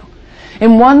female.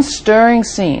 In one stirring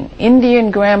scene, Indian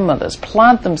grandmothers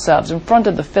plant themselves in front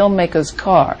of the filmmaker's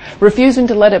car, refusing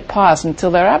to let it pass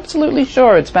until they're absolutely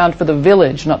sure it's bound for the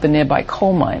village, not the nearby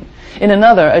coal mine. In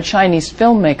another, a Chinese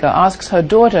filmmaker asks her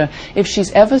daughter if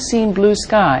she's ever seen blue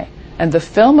sky, and the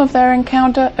film of their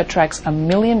encounter attracts 1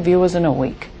 million viewers in a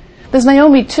week. There's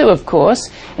Naomi, too, of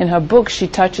course. In her book, she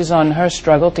touches on her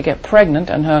struggle to get pregnant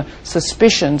and her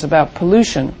suspicions about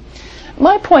pollution.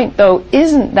 My point, though,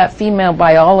 isn't that female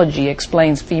biology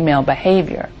explains female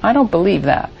behavior. I don't believe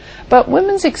that. But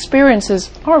women's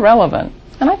experiences are relevant.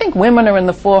 And I think women are in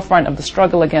the forefront of the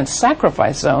struggle against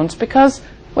sacrifice zones because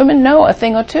women know a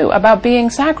thing or two about being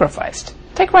sacrificed.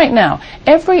 Take right now,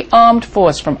 every armed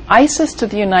force from ISIS to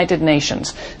the United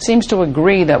Nations seems to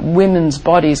agree that women's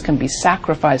bodies can be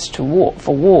sacrificed for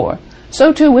war.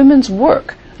 So too women's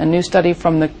work. A new study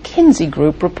from the Kinsey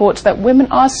Group reports that women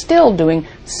are still doing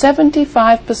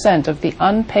 75% of the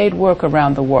unpaid work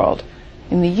around the world.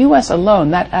 In the U.S.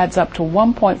 alone, that adds up to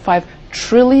 $1.5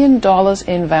 trillion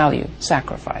in value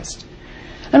sacrificed.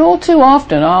 And all too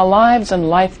often, our lives and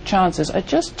life chances are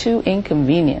just too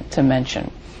inconvenient to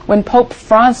mention. When Pope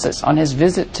Francis, on his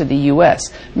visit to the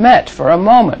U.S., met for a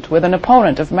moment with an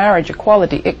opponent of marriage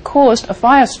equality, it caused a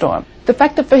firestorm. The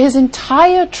fact that for his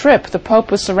entire trip the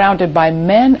Pope was surrounded by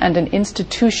men and an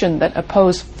institution that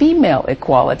opposed female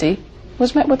equality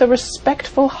was met with a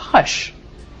respectful hush.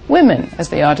 Women, as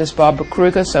the artist Barbara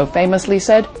Kruger so famously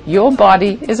said, your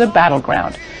body is a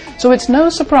battleground. So it's no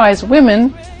surprise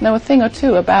women know a thing or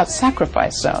two about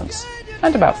sacrifice zones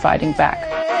and about fighting back.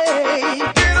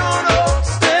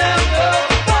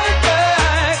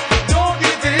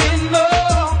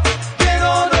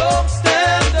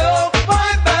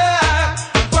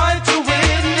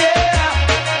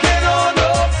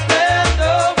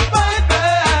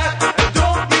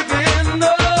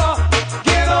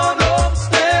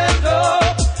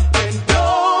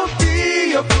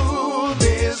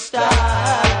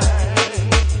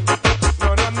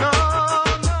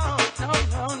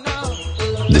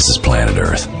 This is planet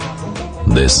Earth.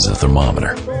 This is a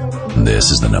thermometer. This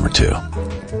is the number 2.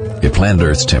 If planet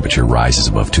Earth's temperature rises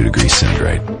above 2 degrees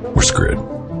centigrade, we're screwed.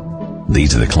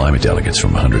 These are the climate delegates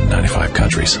from 195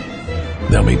 countries.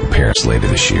 They'll meet in Paris later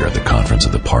this year at the conference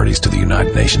of the parties to the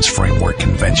United Nations Framework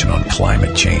Convention on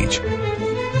Climate Change.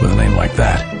 With a name like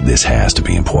that, this has to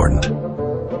be important.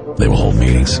 They will hold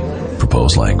meetings,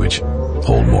 propose language,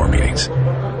 hold more meetings.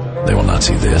 They will not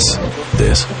see this,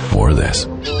 or this.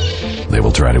 They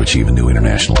will try to achieve a new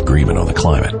international agreement on the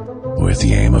climate, with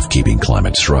the aim of keeping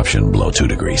climate disruption below 2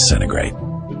 degrees centigrade.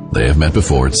 They have met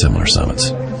before at similar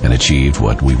summits and achieved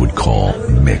what we would call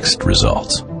mixed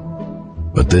results.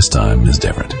 But this time is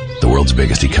different. The world's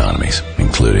biggest economies,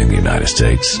 including the United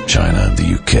States, China,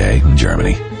 the UK, and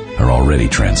Germany, are already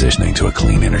transitioning to a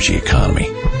clean energy economy.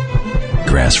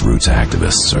 Grassroots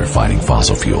activists are fighting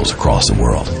fossil fuels across the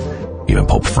world. Even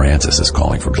Pope Francis is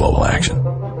calling for global action.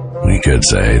 We could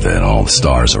say that all the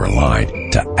stars are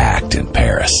aligned to act in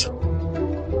Paris.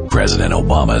 President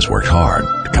Obama has worked hard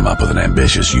to come up with an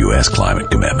ambitious U.S. climate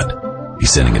commitment.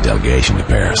 He's sending a delegation to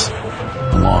Paris.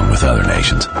 Along with other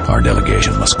nations, our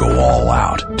delegation must go all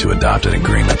out to adopt an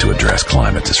agreement to address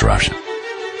climate disruption.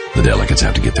 The delegates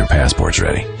have to get their passports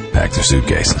ready, pack their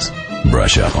suitcases,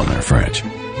 brush up on their French,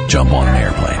 jump on an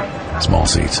airplane, small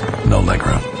seats, no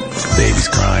legroom, babies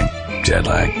crying, jet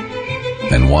lag.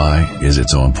 And why is it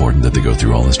so important that they go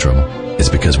through all this trouble? It's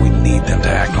because we need them to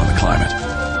act on the climate.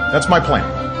 That's my plan.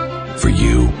 For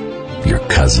you, your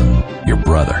cousin, your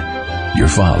brother, your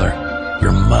father,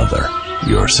 your mother,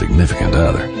 your significant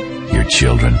other, your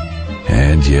children,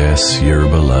 and yes, your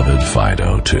beloved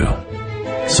Fido, too.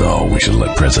 So we should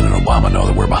let President Obama know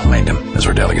that we're behind him as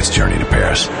our delegates journey to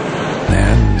Paris.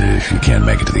 And if you can't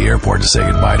make it to the airport to say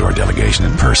goodbye to our delegation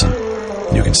in person,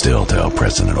 you can still tell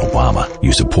President Obama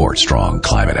you support strong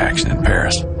climate action in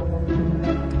Paris.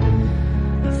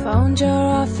 I phoned your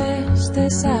office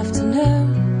this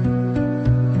afternoon.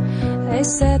 They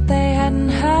said they hadn't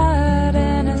heard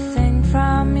anything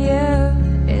from you.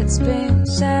 It's been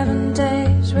 7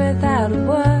 days without a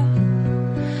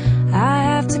word. I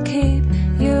have to keep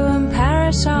you in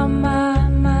Paris on my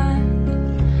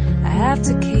mind. I have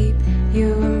to keep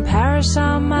you in Paris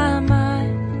on my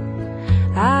mind.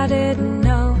 I didn't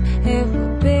know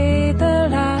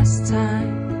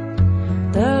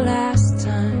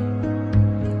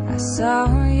saw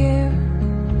you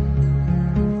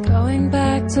going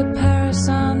back to Paris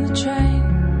on the train.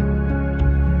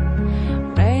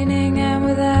 Raining and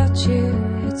without you,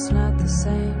 it's not the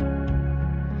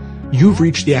same. You've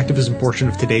reached the activism portion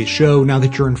of today's show. Now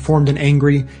that you're informed and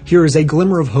angry, here is a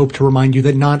glimmer of hope to remind you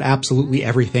that not absolutely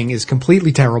everything is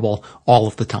completely terrible all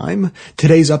of the time.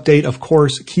 Today's update, of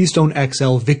course, Keystone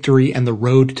XL victory and the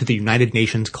road to the United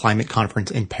Nations Climate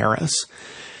Conference in Paris.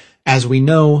 As we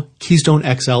know, Keystone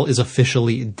XL is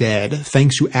officially dead,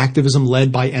 thanks to activism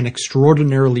led by an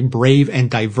extraordinarily brave and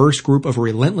diverse group of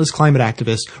relentless climate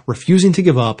activists refusing to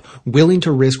give up, willing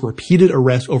to risk repeated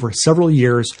arrest over several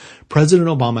years. President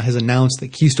Obama has announced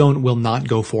that Keystone will not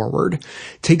go forward.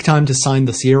 Take time to sign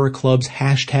the Sierra Club's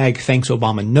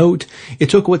 #ThanksObama note. It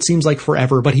took what seems like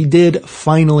forever, but he did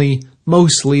finally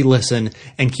mostly listen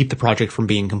and keep the project from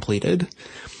being completed.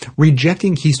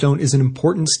 Rejecting Keystone is an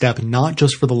important step not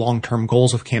just for the long-term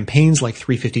goals of campaigns like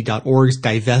 350.org's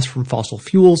Divest from Fossil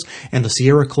Fuels and the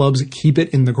Sierra Club's Keep It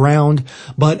in the Ground,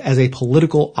 but as a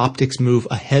political optics move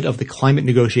ahead of the climate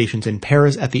negotiations in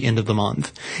Paris at the end of the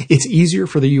month. It's easier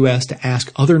for the U.S. to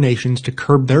ask other nations to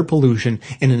curb their pollution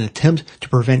in an attempt to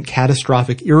prevent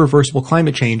catastrophic, irreversible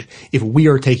climate change if we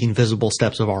are taking visible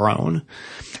steps of our own.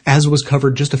 As was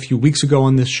covered just a few weeks ago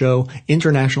on this show,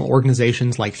 international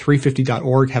organizations like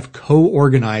 350.org have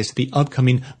co-organized the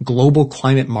upcoming Global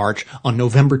Climate March on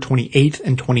November 28th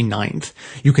and 29th.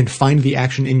 You can find the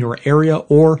action in your area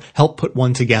or help put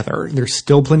one together. There's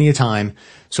still plenty of time,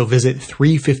 so visit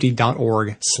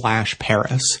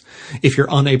 350.org/Paris. If you're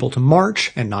unable to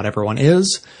march, and not everyone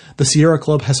is, the Sierra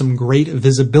Club has some great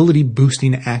visibility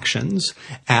boosting actions.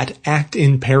 At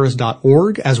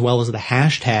actinparis.org, as well as the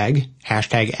hashtag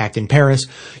 #ActInParis,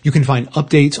 you can find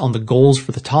updates on the goals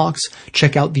for the talks,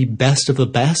 check out the best of the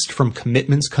best from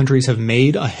commitments countries have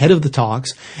made ahead of the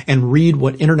talks, and read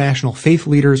what international faith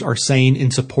leaders are saying in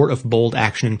support of bold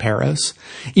action in Paris.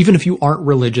 Even if you aren't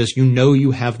religious, you know you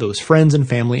have those friends and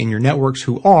family in your networks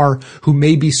who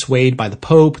may be swayed by the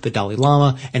Pope, the Dalai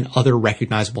Lama, and other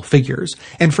recognizable figures.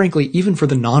 And frankly, even for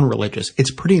the non-religious,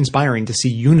 it's pretty inspiring to see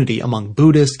unity among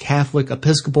Buddhist, Catholic,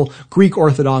 Episcopal, Greek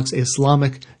Orthodox,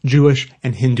 Islamic, Jewish,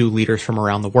 and Hindu leaders from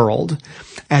around the world.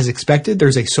 As expected,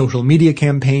 there's a social media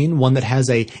campaign, one that has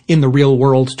a in the real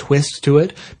world twist to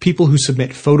it. People who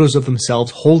submit photos of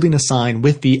themselves holding a sign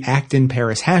with the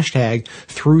 #ActInParis hashtag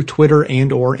through Twitter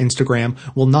and or Instagram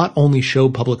will not only show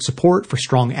public support for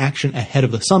strong action ahead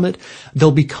of the summit,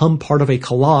 they'll become part of a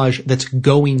collage that's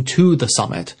going to the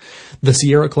summit. The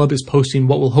Sierra Club is posting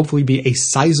what will hopefully be a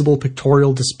sizable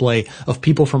pictorial display of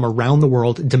people from around the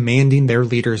world demanding their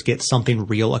leaders get something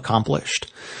real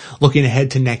accomplished. Looking ahead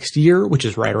to next year, which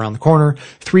is right around the corner,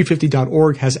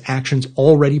 350.org has actions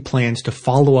already planned to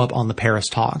follow up on the Paris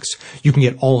talks. You can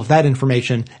get all of that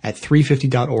information at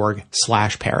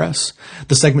 350.org/Paris.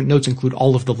 The segment notes include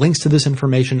all of the links to this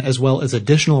information as well as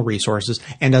additional resources,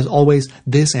 and as always,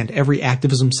 this and every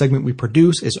activism segment we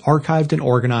produce is archived and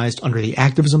organized under the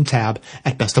activism tab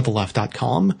at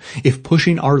bestoftheleft.com. If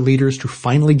pushing our leaders to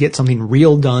finally get something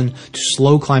real done to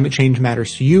slow climate change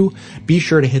matters to you, be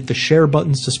sure to hit the share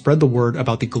buttons to spread the word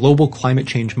about the Global Climate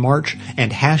Change March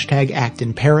and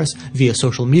 #ActInParis via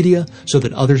social media so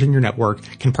that others in your network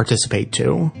can participate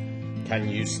too. Can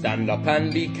you stand up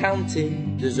and be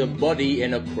counted as a body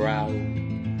in a crowd?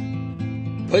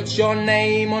 Put your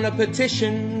name on a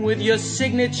petition with your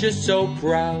signature so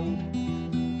proud.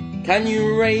 Can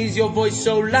you raise your voice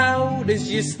so loud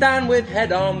as you stand with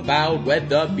head unbowed,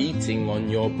 weather beating on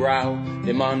your brow,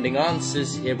 demanding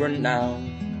answers here and now?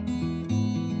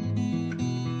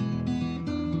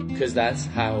 'Cause that's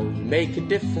how you make a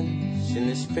difference in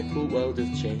this fickle world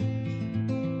of change.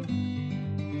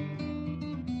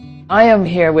 I am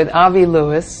here with Avi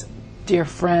Lewis, dear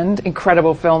friend,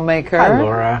 incredible filmmaker. Hi,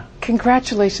 Laura.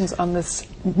 Congratulations on this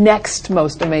next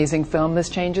most amazing film. This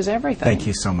changes everything. Thank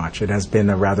you so much. It has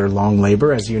been a rather long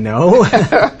labor, as you know.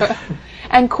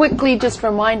 And quickly, just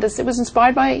remind us, it was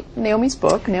inspired by Naomi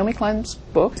Klein's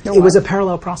book. It was a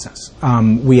parallel process.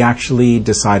 We actually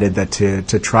decided that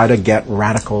to try to get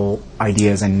radical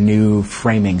ideas and new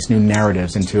framings, new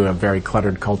narratives into a very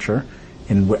cluttered culture,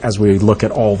 and as we look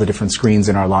at all the different screens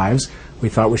in our lives, we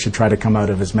thought we should try to come out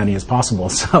of as many as possible.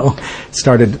 So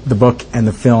started the book and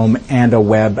the film and a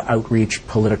web outreach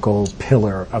political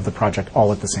pillar of the project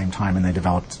all at the same time, and they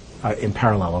developed in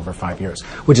parallel over 5 years,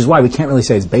 which is why we can't really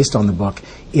say it's based on the book.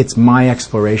 It's my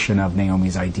exploration of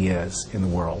Naomi's ideas in the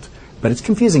world. But it's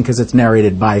confusing because it's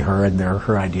narrated by her and they're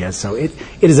her ideas. So it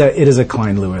is a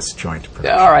Klein-Lewis joint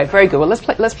production. All right, very good. Well,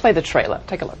 let's play the trailer.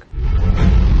 Take a look.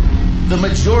 The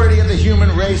majority of the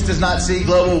human race does not see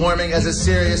global warming as a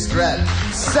serious threat.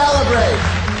 Celebrate!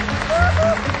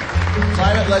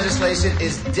 Climate legislation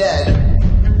is dead.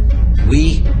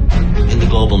 We, in the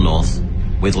global north,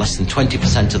 with less than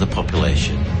 20% of the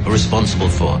population, are responsible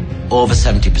for over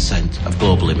 70% of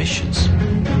global emissions.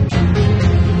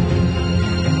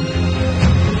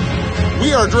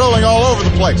 We are drilling all over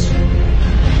the place.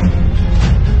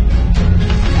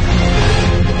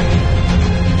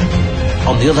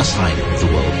 On the other side of the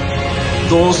world,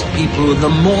 those people who are the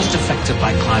most affected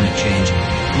by climate change,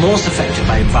 most affected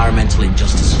by environmental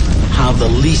injustice, have the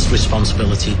least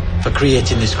responsibility for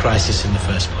creating this crisis in the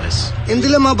first place.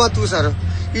 Indila mabatu saro.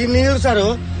 Inil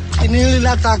saro.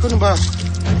 Inilila takun ba.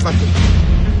 Batu.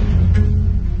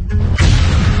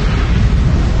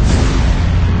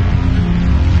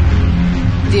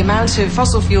 The amount of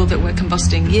fossil fuel that we're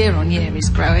combusting year on year is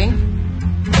growing.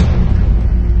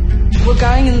 We're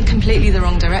going in completely the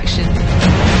wrong direction.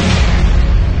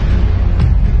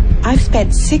 I've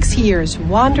spent 6 years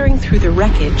wandering through the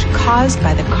wreckage caused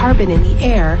by the carbon in the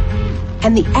air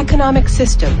and the economic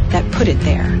system that put it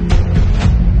there.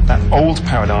 That old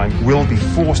paradigm will be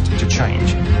forced to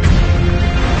change,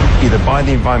 either by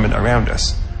the environment around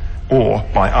us or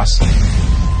by us.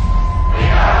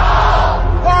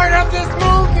 Part of this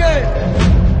movement!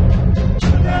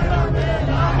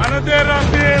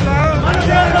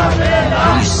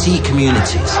 When you see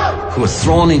communities who are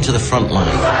thrown into the front line,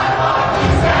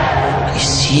 you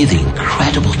see the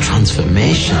incredible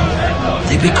transformation.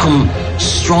 They become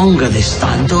stronger, they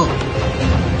stand up.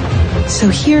 So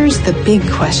here's the big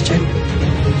question.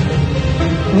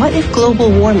 What if global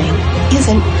warming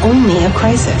isn't only a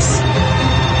crisis?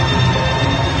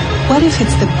 What if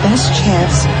it's the best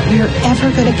chance we're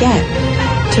ever going to get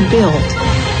to build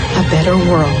a better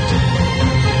world?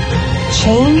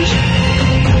 Change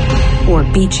or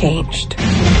be changed?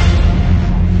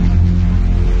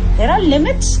 There are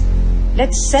limits.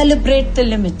 Let's celebrate the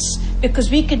limits because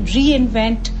we can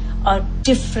reinvent a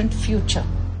different future.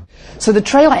 So the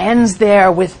trailer ends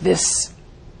there with this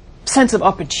sense of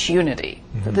opportunity.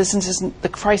 That this isn't the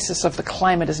crisis of the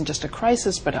climate isn't just a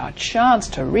crisis, but our chance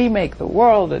to remake the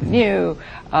world anew.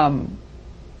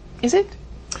 Is it?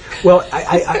 Well,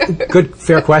 good,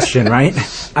 fair question, right?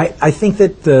 I think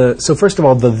that so first of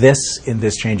all, the this in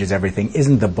This Changes Everything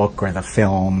isn't the book or the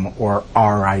film or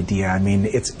our idea. I mean,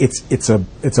 it's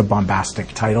a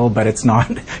bombastic title, but it's not.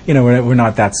 You know, we're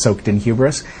not that soaked in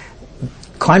hubris.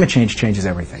 Climate change changes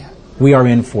everything. We are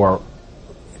in for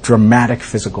dramatic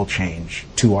physical change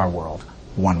to our world,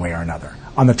 one way or another.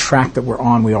 On the track that we're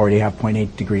on, we already have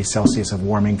 0.8 degrees Celsius of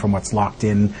warming from what's locked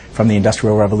in from the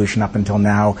Industrial Revolution up until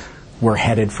now. We're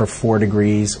headed for 4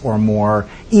 degrees or more.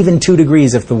 Even 2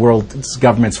 degrees, if the world's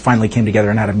governments finally came together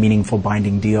and had a meaningful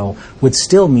binding deal, would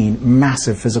still mean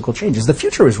massive physical changes. The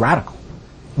future is radical,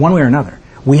 one way or another.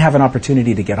 We have an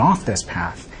opportunity to get off this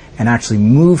path and actually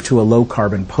move to a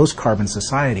low-carbon, post-carbon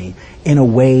society in a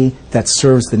way that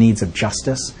serves the needs of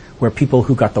justice, where people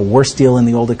who got the worst deal in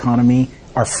the old economy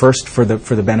are first for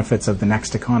the benefits of the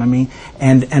next economy,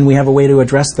 and we have a way to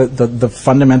address the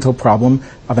fundamental problem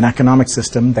of an economic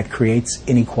system that creates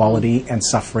inequality and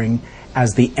suffering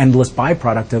as the endless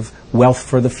byproduct of wealth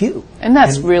for the few. And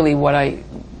that's really what I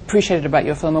appreciated about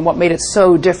your film and what made it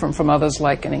so different from others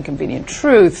like An Inconvenient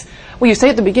Truth. Well, you say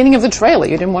at the beginning of the trailer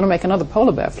you didn't want to make another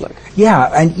polar bear flick.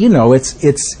 Yeah, and you know, it's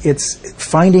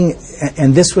finding,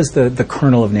 and this was the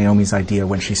kernel of Naomi's idea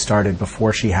when she started,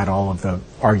 before she had all of the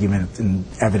argument and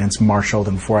evidence marshaled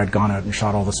and before I'd gone out and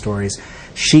shot all the stories.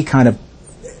 She kind of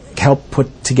helped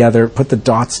put the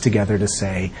dots together to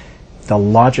say, the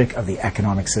logic of the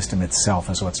economic system itself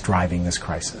is what's driving this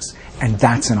crisis. And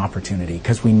that's an opportunity,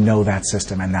 because we know that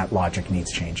system and that logic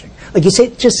needs changing. Like just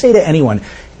say to anyone,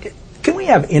 can we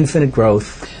have infinite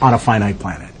growth on a finite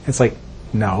planet? It's like,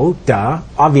 no, duh,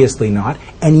 obviously not.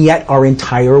 And yet our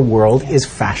entire world is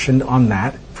fashioned on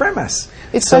that premise.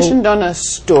 It's fashioned on a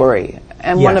story.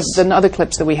 And one of the other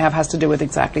clips that we have has to do with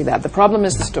exactly that. The problem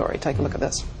is the story. Take a look at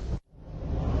this.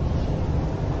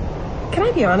 Can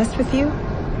I be honest with you?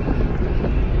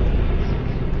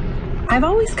 I've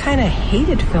always kind of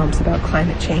hated films about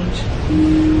climate change.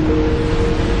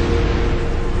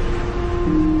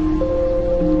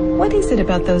 What is it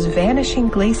about those vanishing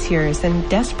glaciers and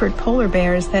desperate polar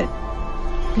bears that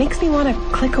makes me want to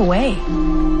click away?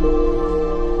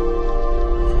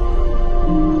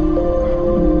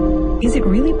 Is it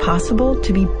really possible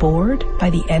to be bored by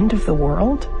the end of the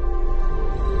world?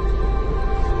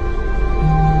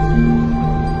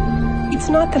 It's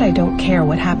not that I don't care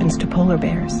what happens to polar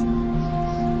bears.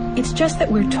 It's just that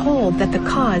we're told that the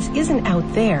cause isn't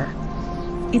out there,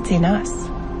 it's in us.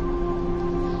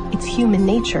 It's human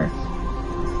nature.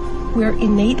 We're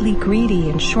innately greedy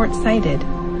and short-sighted.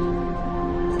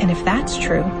 And if that's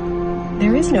true,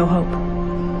 there is no hope.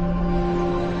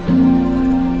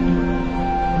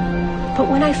 But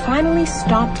when I finally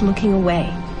stopped looking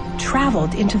away,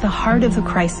 traveled into the heart of the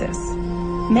crisis,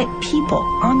 met people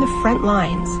on the front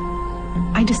lines,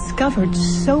 I discovered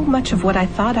so much of what I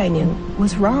thought I knew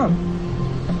was wrong.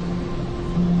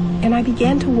 And I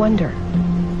began to wonder,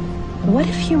 what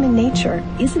if human nature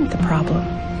isn't the problem?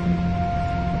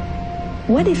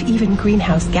 What if even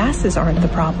greenhouse gases aren't the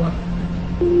problem?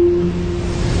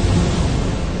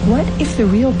 What if the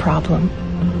real problem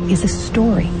is a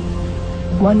story,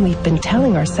 one we've been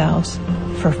telling ourselves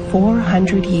for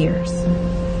 400 years?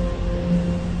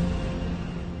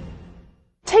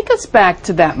 Take us back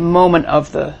to that moment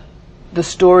of the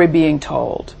story being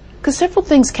told, because several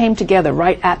things came together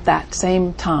right at that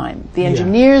same time. The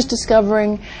engineers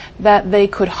discovering that they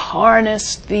could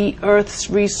harness the Earth's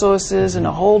resources in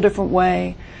a whole different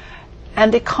way,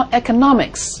 and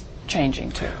economics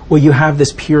changing too. Well, you have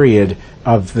this period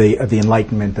of the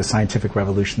Enlightenment, the scientific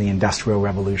revolution, the industrial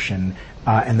revolution,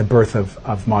 and the birth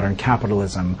of modern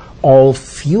capitalism, all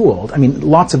fueled, I mean,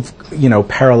 lots of,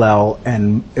 parallel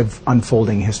and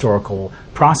unfolding historical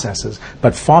processes,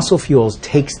 but fossil fuels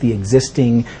takes the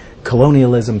existing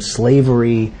colonialism,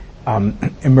 slavery,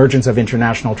 emergence of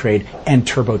international trade, and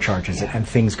turbocharges it, and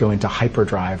things go into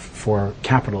hyperdrive for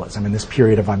capitalism in this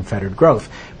period of unfettered growth.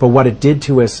 But what it did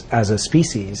to us as a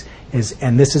species is,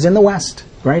 and this is in the West,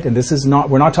 right? And this is not,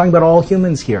 we're not talking about all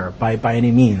humans here by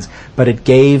any means, but it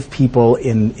gave people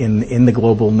in the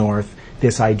global North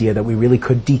this idea that we really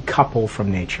could decouple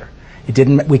from nature. It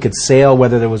didn't, we could sail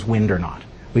whether there was wind or not.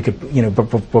 We could,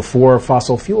 before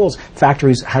fossil fuels,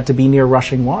 factories had to be near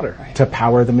rushing water to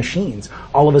power the machines.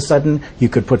 All of a sudden, you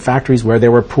could put factories where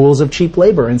there were pools of cheap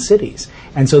labor in cities.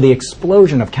 And so the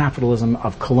explosion of capitalism,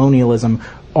 of colonialism,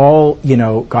 all,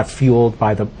 got fueled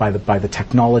by the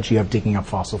technology of digging up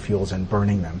fossil fuels and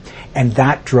burning them. And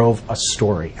that drove a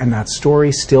story. And that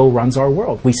story still runs our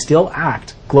world. We still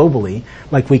act globally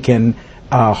like we can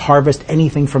harvest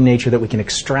anything from nature, that we can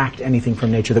extract anything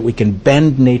from nature, that we can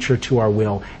bend nature to our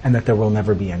will, and that there will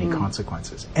never be any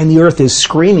consequences. And the Earth is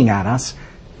screaming at us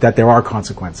that there are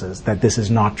consequences, that this is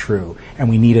not true, and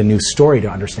we need a new story to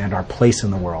understand our place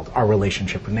in the world, our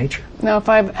relationship with nature. Now, if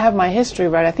I have my history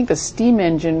right, I think the steam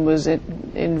engine was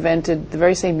invented the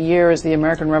very same year as the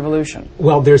American Revolution.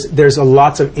 Well, there's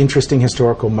lots of interesting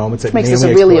historical moments. Which makes this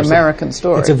a really American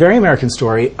story. It's a very American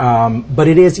story, but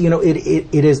it is,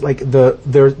 it is like the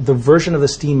version of the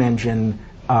steam engine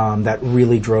that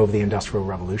really drove the Industrial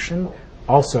Revolution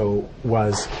also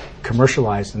was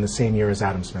commercialized in the same year as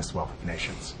Adam Smith's Wealth of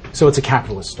Nations. So it's a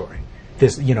capitalist story.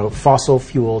 This,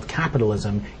 fossil-fueled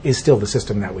capitalism is still the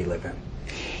system that we live in.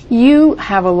 You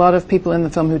have a lot of people in the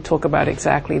film who talk about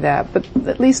exactly that, but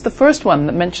at least the first one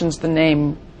that mentions the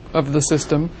name of the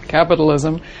system,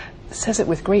 capitalism, says it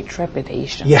with great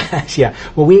trepidation. Yeah.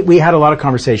 Well, we had a lot of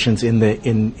conversations in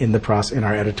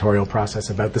our editorial process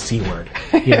about the C word.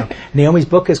 Naomi's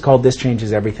book is called "This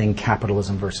Changes Everything: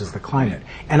 Capitalism versus the Climate,"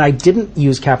 and I didn't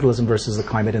use capitalism versus the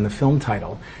climate in the film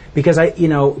title because I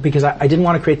didn't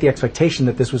want to create the expectation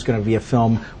that this was going to be a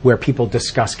film where people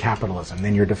discuss capitalism.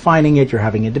 Then you're defining it, you're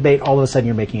having a debate, all of a sudden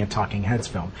you're making a talking heads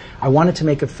film. I wanted to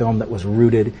make a film that was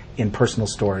rooted in personal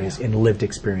stories, in lived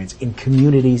experience, in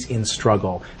communities in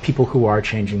struggle, people who are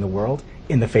changing the world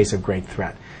in the face of great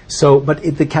threat. So, but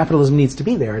the capitalism needs to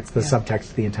be there. It's the subtext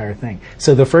to the entire thing.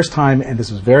 So the first time, and this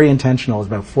was very intentional, it was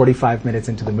about 45 minutes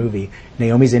into the movie,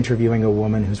 Naomi's interviewing a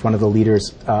woman who's one of the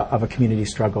leaders of a community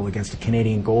struggle against a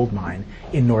Canadian gold mine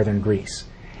in northern Greece.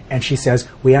 And she says,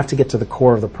 we have to get to the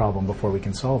core of the problem before we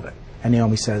can solve it. And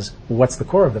Naomi says, well, what's the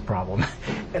core of the problem?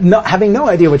 Having no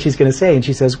idea what she's going to say. And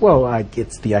she says, well,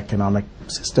 it's the economic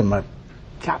system,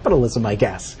 capitalism, I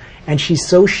guess. And she's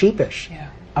so sheepish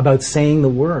about saying the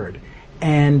word.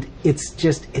 And it's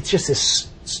just this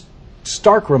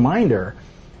stark reminder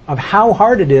of how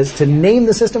hard it is to name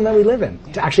the system that we live in,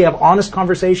 to actually have honest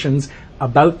conversations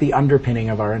about the underpinning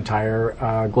of our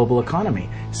entire global economy.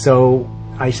 So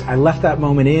I left that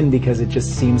moment in because it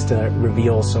just seems to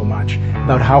reveal so much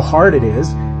about how hard it is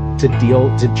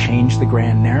to change the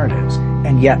grand narratives,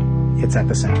 and yet it's at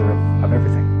the center of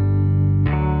everything.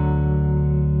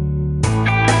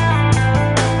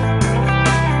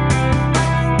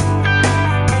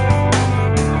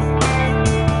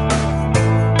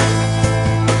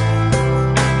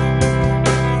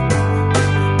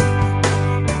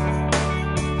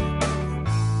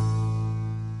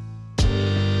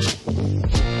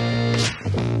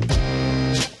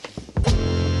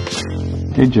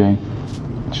 Hey Jay,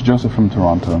 it's Joseph from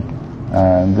Toronto.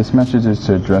 This message is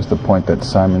to address the point that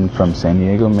Simon from San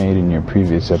Diego made in your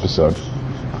previous episode.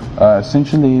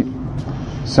 Essentially,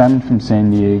 Simon from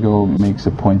San Diego makes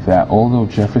a point that although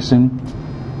Jefferson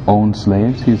owned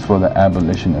slaves, he's for the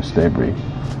abolition of slavery.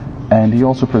 And he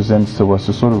also presents to us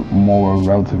a sort of more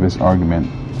relativist argument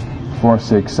for us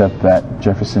to accept that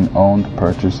Jefferson owned,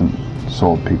 purchased, and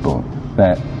sold people,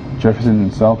 that Jefferson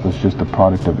himself was just a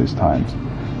product of his times.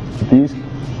 But these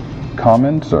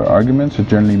comments or arguments are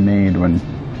generally made when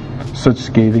such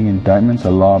scathing indictments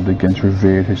are lobbed against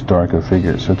revered historical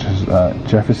figures such as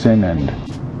Jefferson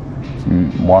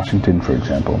and Washington, for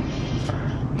example.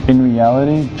 In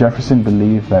reality, Jefferson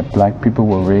believed that black people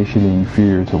were racially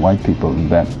inferior to white people and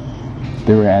that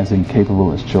they were as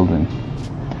incapable as children.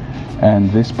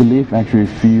 And this belief actually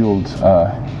fueled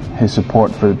his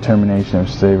support for the termination of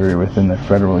slavery within the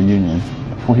federal union,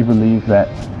 for he believed that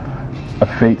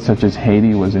a fate such as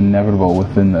Haiti was inevitable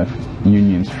within the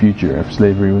union's future if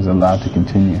slavery was allowed to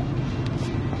continue.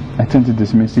 I tend to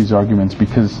dismiss these arguments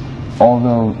because,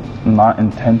 although not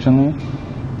intentionally,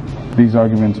 these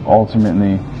arguments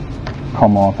ultimately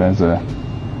come off as a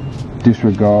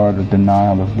disregard or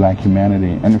denial of black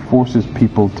humanity, and it forces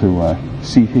people to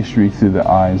see history through the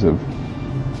eyes of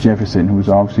Jefferson, who was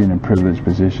obviously in a privileged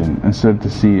position, instead of to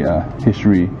see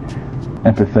history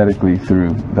empathetically through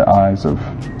the eyes of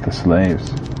the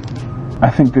slaves. I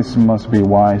think this must be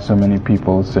why so many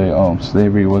people say, oh,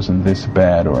 slavery wasn't this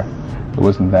bad, or it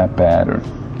wasn't that bad, or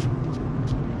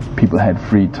people had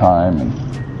free time,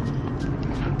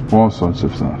 and all sorts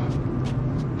of stuff.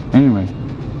 Anyway,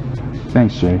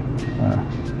 thanks, Jay.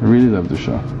 I really love the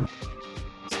show.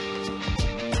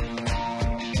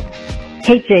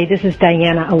 Hey Jay, this is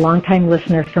Diana, a longtime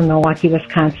listener from Milwaukee,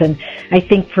 Wisconsin. I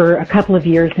think for a couple of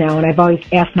years now, and I've always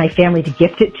asked my family to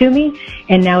gift it to me,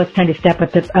 and now it's time to step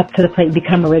up to the plate and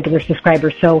become a regular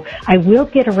subscriber. So I will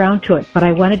get around to it, but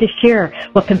I wanted to share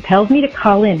what compelled me to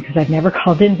call in, because I've never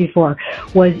called in before,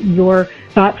 was your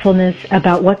thoughtfulness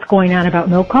about what's going on about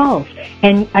no calls.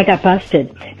 And I got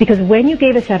busted, because when you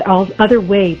gave us that other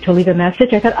way to leave a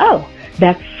message, I thought, oh,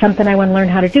 that's something I want to learn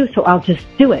how to do, so I'll just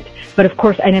do it. But of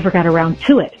course, I never got around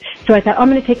to it. So I thought, I'm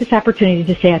going to take this opportunity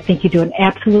to say I think you do an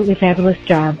absolutely fabulous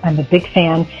job. I'm a big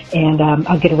fan, and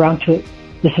I'll get around to it.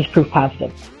 This is proof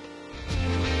positive.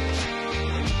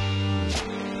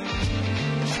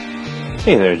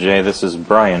 Hey there, Jay. This is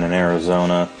Brian in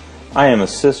Arizona. I am a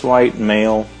cis-white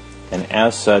male, and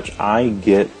as such, I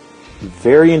get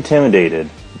very intimidated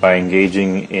by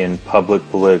engaging in public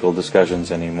political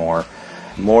discussions anymore.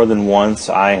 More than once,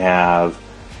 I have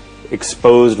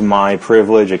exposed my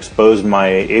privilege, exposed my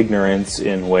ignorance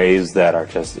in ways that are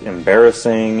just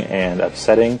embarrassing and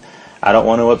upsetting. I don't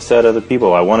want to upset other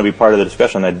people. I want to be part of the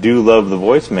discussion. I do love the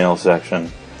voicemail section,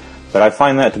 but I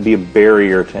find that to be a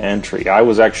barrier to entry. I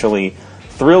was actually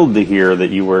thrilled to hear that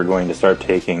you were going to start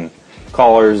taking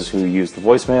callers who use the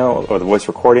voicemail or the voice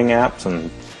recording apps, and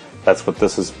that's what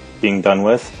this is being done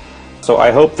with. So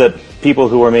I hope that people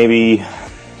who are maybe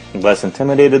less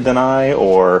intimidated than I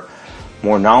or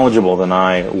more knowledgeable than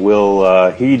I will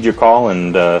heed your call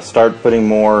and start putting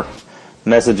more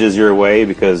messages your way,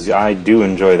 because I do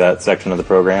enjoy that section of the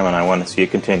program and I want to see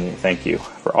it continue. Thank you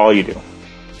for all you do.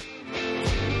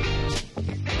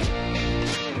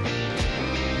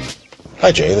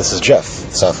 Hi Jay, this is Jeff,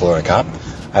 South Florida cop.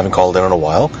 I haven't called in a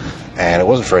while, and it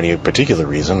wasn't for any particular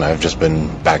reason. I've just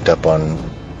been backed up on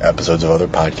episodes of other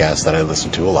podcasts that I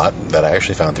listen to a lot that I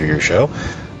actually found through your show,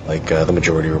 like The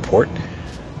Majority Report.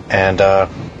 And I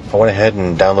went ahead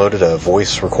and downloaded a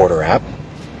voice recorder app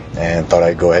and thought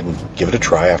I'd go ahead and give it a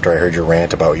try after I heard your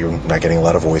rant about you not getting a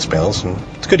lot of voicemails. And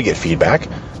it's good to get feedback.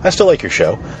 I still like your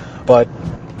show, but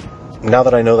now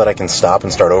that I know that I can stop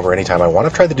and start over anytime I want,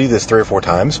 I've tried to do this 3 or 4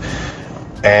 times,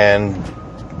 and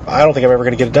I don't think I'm ever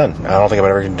going to get it done. I don't think I'm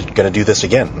ever going to do this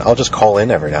again. I'll just call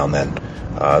in every now and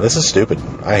then. This is stupid.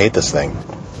 I hate this thing.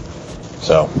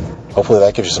 So, hopefully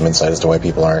that gives you some insight as to why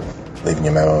people aren't leaving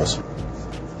you memos.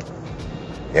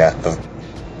 Yeah, the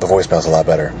voicemail's a lot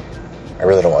better. I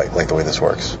really don't like the way this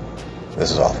works.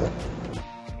 This is awful.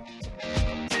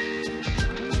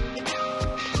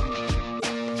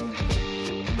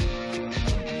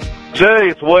 Jay,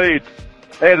 it's Wade.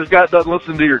 Hey, I just got done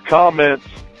listening to your comments,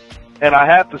 and I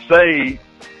have to say,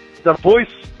 the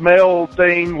voicemail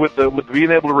thing with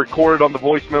being able to record it on the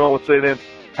voicemail and say then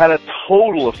had a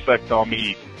total effect on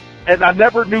me, and I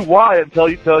never knew why until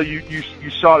you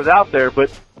shot it out there.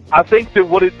 But I think that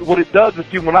what it does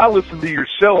is, when I listen to your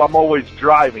show, I'm always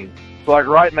driving. So like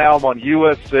right now, I'm on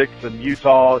US 6 in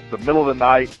Utah. It's the middle of the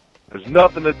night. There's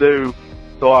nothing to do,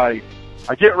 so I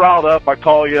get riled up. I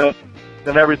call you,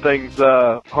 and everything's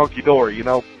hunky dory, you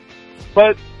know.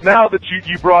 But now that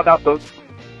you brought out those.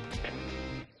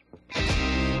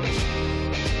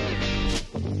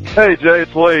 Hey, Jay,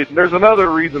 it's Wade. There's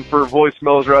another reason for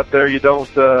voicemails right there. You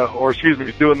don't,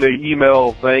 doing the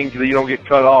email thing, that you don't get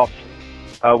cut off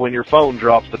when your phone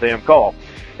drops the damn call.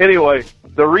 Anyway,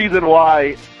 the reason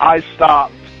why I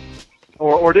stopped,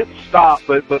 or didn't stop,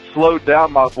 but slowed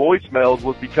down my voicemails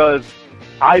was because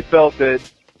I felt that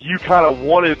you kind of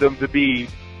wanted them to be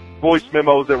voice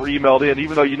memos that were emailed in,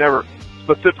 even though you never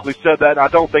specifically said that. I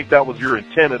don't think that was your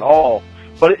intent at all.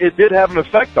 But it did have an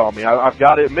effect on me. I've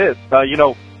got to admit.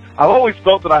 I've always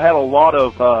felt that I had a lot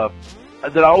of that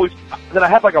I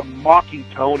had like a mocking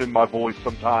tone in my voice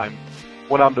sometimes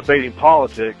when I'm debating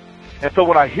politics. And so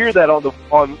when I hear that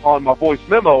on my voice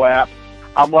memo app,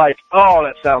 I'm like, oh,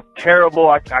 that sounds terrible.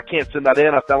 I can't send that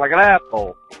in. I sound like an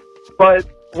asshole. But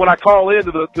when I call in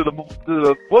to the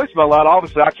voicemail line,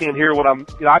 obviously I can't hear what I'm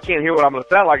going to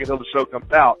sound like until the show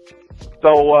comes out.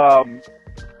 So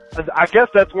I guess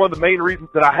that's one of the main reasons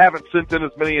that I haven't sent in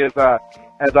as many as I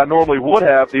normally would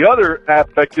have. The other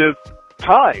aspect is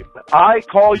time. I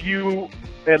call you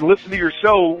and listen to your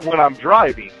show when I'm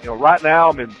driving. Right now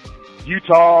I'm in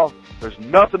Utah. There's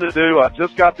nothing to do. I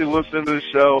just got through listening to the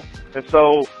show, and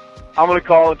so I'm going to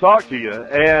call and talk to you.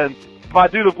 And if I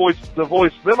do the voice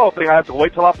memo thing, I have to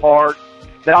wait till I park.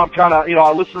 Now I'm kind of,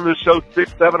 I listened to this show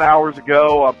 6-7 hours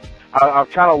ago. I've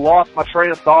kind of lost my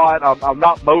train of thought. I'm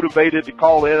not motivated to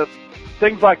call in.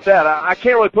 Things like that. I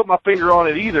can't really put my finger on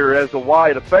it either as to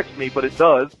why it affects me, but it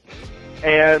does.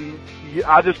 And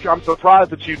I'm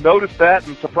surprised that you noticed that,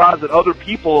 and surprised that other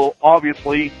people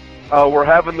obviously were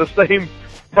having the same,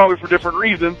 probably for different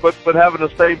reasons, but having the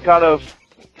same kind of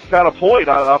point.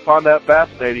 I find that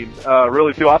fascinating,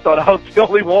 really too. I thought I was the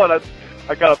only one. I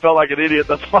kind of felt like an idiot.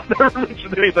 That's why I never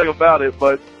mentioned anything about it.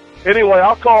 But anyway,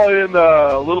 I'll call in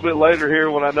a little bit later here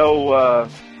when I know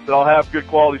that I'll have good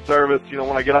quality service,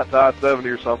 when I get out to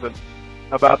I-70 or something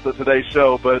about today's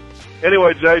show. But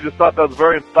anyway, Jay, just thought that was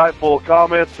very insightful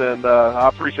comments, and I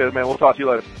appreciate it, man. We'll talk to you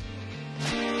later.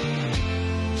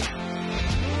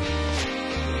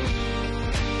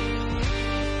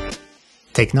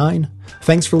 Take 9.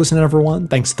 Thanks for listening, everyone.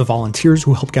 Thanks to the volunteers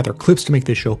who helped gather clips to make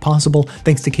this show possible.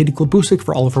 Thanks to Katie Klabusik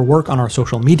for all of her work on our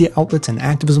social media outlets and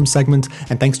activism segments.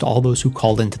 And thanks to all those who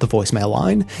called into the voicemail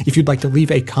line. If you'd like to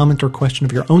leave a comment or question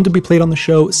of your own to be played on the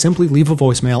show, simply leave a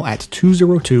voicemail at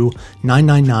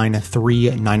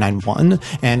 202-999-3991.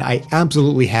 And I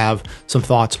absolutely have some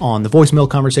thoughts on the voicemail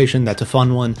conversation. That's a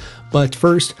fun one. But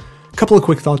first, a couple of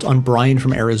quick thoughts on Brian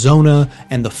from Arizona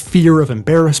and the fear of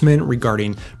embarrassment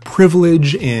regarding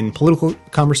privilege in political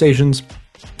conversations.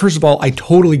 First of all, I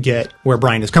totally get where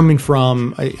Brian is coming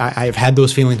from. I've had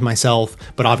those feelings myself,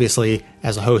 but obviously,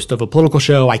 as a host of a political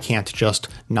show, I can't just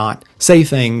not say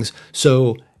things.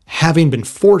 So having been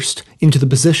forced into the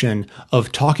position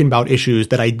of talking about issues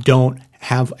that I don't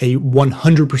have a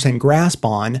 100% grasp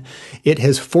on, it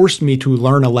has forced me to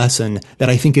learn a lesson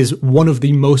that I think is one of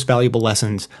the most valuable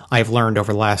lessons I've learned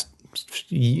over the last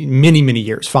many, many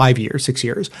years, 5 years, 6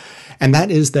 years. And that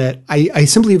is that I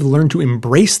simply have learned to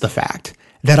embrace the fact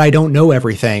that I don't know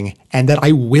everything, and that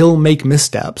I will make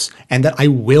missteps, and that I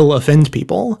will offend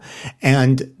people.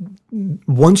 And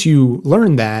once you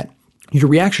learn that, your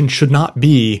reaction should not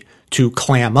be to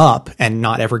clam up and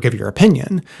not ever give your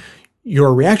opinion.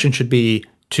 Your reaction should be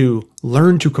to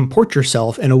learn to comport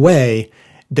yourself in a way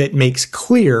that makes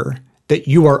clear that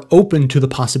you are open to the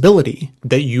possibility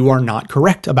that you are not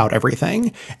correct about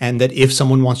everything, and that if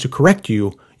someone wants to correct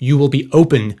you, you will be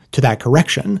open to that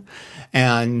correction.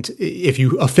 And if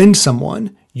you offend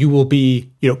someone, you will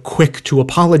be, quick to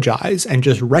apologize and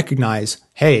just recognize,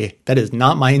 hey, that is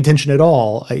not my intention at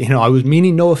all. I was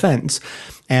meaning no offense.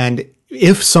 And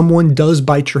if someone does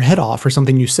bite your head off for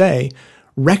something you say,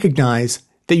 recognize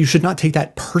that you should not take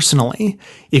that personally.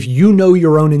 If you know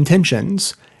your own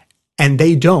intentions and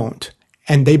they don't,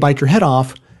 and they bite your head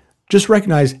off, just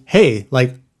recognize, hey,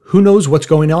 who knows what's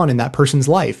going on in that person's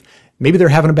life? Maybe they're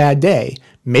having a bad day.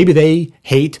 Maybe they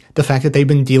hate the fact that they've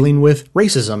been dealing with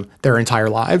racism their entire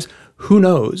lives. Who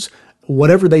knows?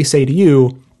 Whatever they say to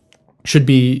you should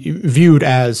be viewed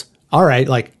as, all right,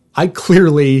 I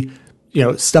clearly,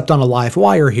 stepped on a live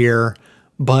wire here,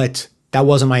 but that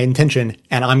wasn't my intention,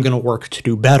 and I'm going to work to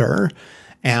do better.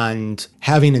 And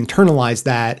having internalized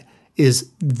that is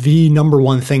the number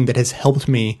one thing that has helped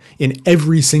me in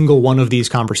every single one of these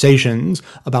conversations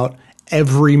about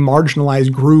every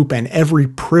marginalized group and every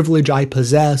privilege I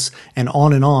possess and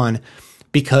on,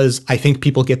 because I think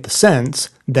people get the sense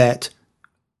that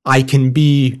I can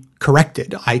be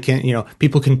corrected.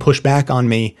 People can push back on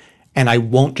me, and I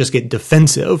won't just get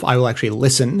defensive. I will actually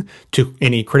listen to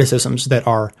any criticisms that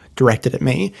are directed at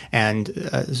me. And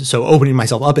so opening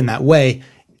myself up in that way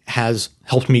has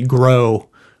helped me grow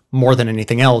more than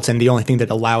anything else. And the only thing that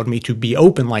allowed me to be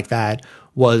open like that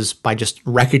was by just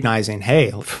recognizing,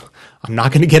 hey, I'm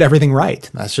not going to get everything right.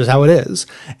 That's just how it is.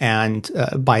 And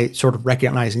by sort of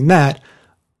recognizing that,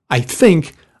 I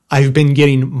think I've been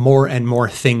getting more and more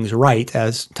things right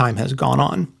as time has gone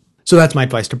on. So that's my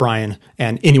advice to Brian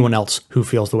and anyone else who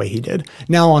feels the way he did.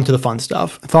 Now on to the fun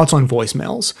stuff. Thoughts on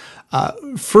voicemails.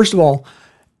 First of all,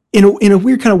 in a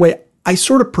weird kind of way, I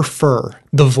sort of prefer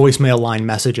the voicemail line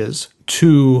messages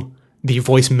to the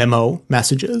voice memo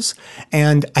messages.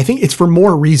 And I think it's for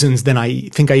more reasons than I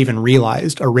think I even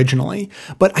realized originally.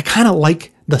 But I kind of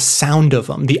like the sound of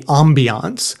them, the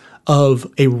ambiance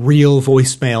of a real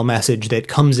voicemail message that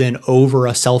comes in over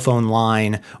a cell phone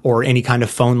line or any kind of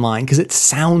phone line, because it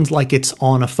sounds like it's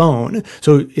on a phone.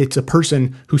 So it's a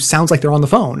person who sounds like they're on the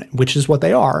phone, which is what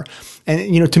they are.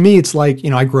 And, to me, it's like,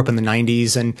 I grew up in the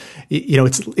 90s and,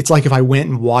 it's like if I went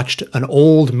and watched an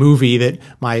old movie that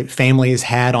my family has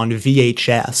had on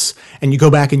VHS, and you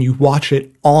go back and you watch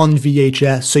it on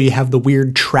VHS. So you have the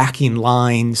weird tracking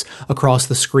lines across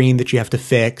the screen that you have to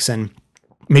fix, and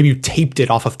maybe you taped it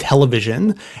off of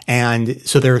television, and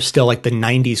so there are still like the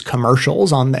 90s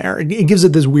commercials on there. It gives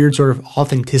it this weird sort of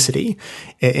authenticity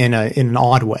in an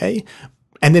odd way.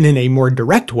 And then in a more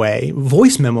direct way,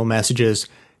 voice memo messages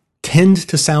tend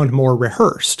to sound more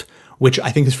rehearsed, which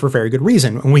I think is for very good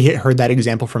reason. And we heard that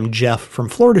example from Jeff from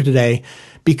Florida today,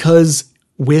 because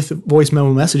with voice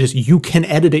memo messages, you can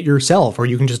edit it yourself, or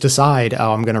you can just decide,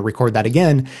 oh, I'm going to record that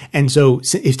again. And so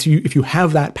if you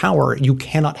have that power, you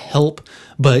cannot help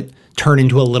but turn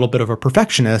into a little bit of a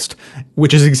perfectionist,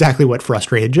 which is exactly what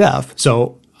frustrated Jeff.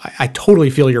 So I totally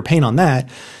feel your pain on that,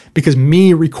 because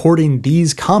me recording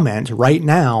these comments right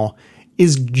now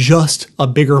is just a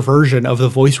bigger version of the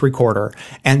voice recorder.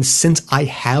 And since I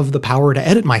have the power to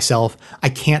edit myself, I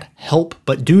can't help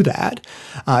but do that.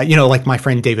 Like my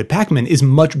friend David Pakman is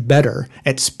much better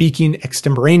at speaking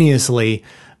extemporaneously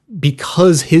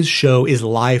because his show is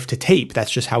live to tape. That's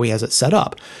just how he has it set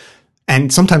up.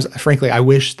 And sometimes, frankly, I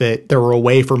wish that there were a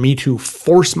way for me to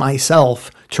force myself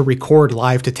to record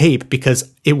live to tape,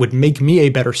 because it would make me a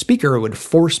better speaker. It would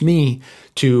force me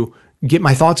to get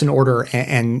my thoughts in order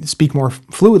and speak more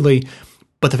fluidly.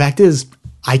 But the fact is,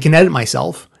 I can edit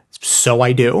myself, so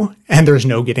I do, and there's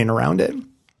no getting around it.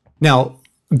 Now,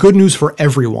 good news for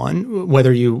everyone,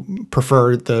 whether you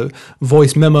prefer the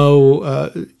voice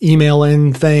memo, email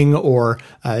in thing, or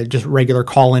just regular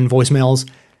call in voicemails,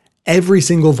 every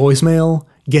single voicemail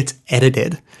gets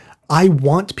edited. I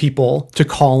want people to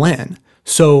call in,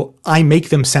 so I make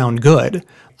them sound good.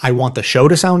 I want the show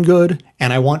to sound good,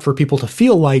 and I want for people to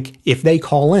feel like if they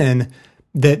call in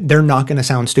that they're not going to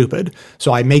sound stupid.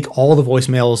 So I make all the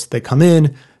voicemails that come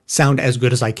in sound as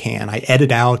good as I can. I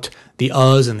edit out the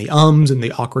uhs and the ums and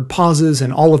the awkward pauses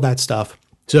and all of that stuff.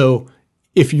 So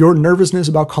if your nervousness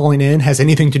about calling in has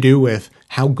anything to do with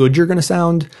how good you're going to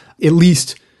sound, at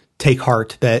least take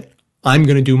heart that I'm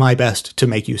going to do my best to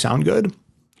make you sound good.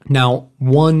 Now,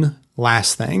 one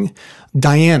last thing.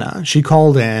 Diana, she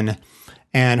called in,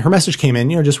 and her message came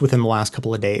in, just within the last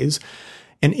couple of days.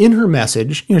 And in her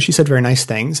message, she said very nice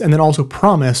things and then also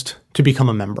promised to become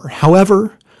a member.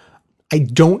 However, I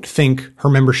don't think her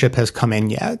membership has come in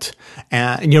yet.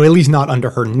 At least not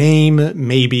under her name.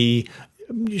 Maybe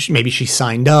she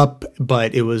signed up,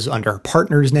 but it was under her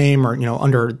partner's name or,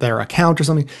 under their account or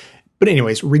something. But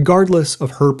anyways, regardless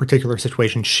of her particular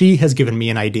situation, she has given me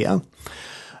an idea.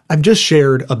 I've just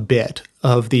shared a bit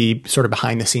of the sort of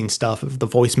behind the scenes stuff of the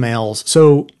voicemails.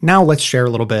 So now let's share a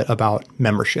little bit about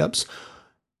memberships.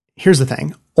 Here's the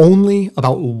thing. Only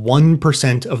about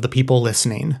 1% of the people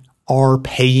listening are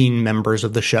paying members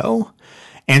of the show.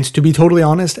 And to be totally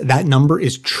honest, that number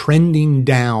is trending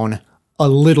down a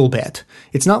little bit.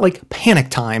 It's not like panic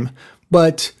time,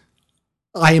 but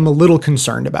I am a little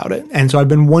concerned about it. And so I've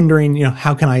been wondering,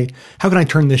 how can I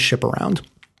turn this ship around?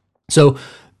 So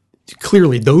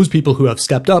clearly, those people who have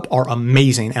stepped up are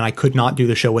amazing, and I could not do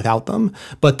the show without them.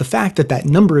 But the fact that that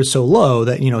number is so low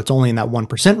that, it's only in that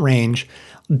 1% range,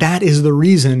 that is the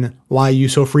reason why you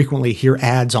so frequently hear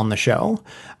ads on the show.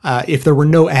 If there were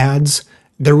no ads,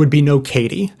 there would be no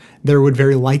Katie. There would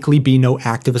very likely be no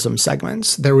activism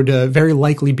segments. There would very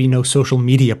likely be no social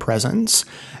media presence.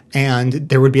 And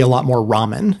there would be a lot more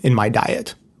ramen in my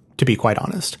diet, to be quite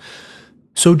honest.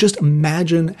 So just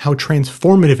imagine how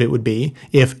transformative it would be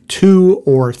if 2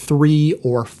 or 3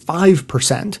 or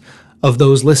 5% of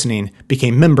those listening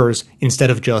became members instead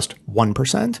of just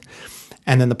 1%.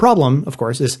 And then the problem, of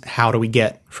course, is how do we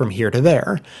get from here to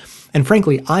there? And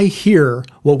frankly, I hear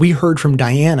what we heard from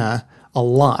Diana a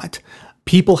lot.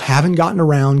 People haven't gotten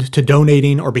around to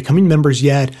donating or becoming members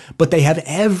yet, but they have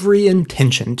every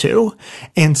intention to.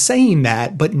 And saying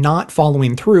that, but not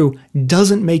following through,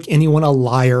 doesn't make anyone a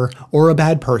liar or a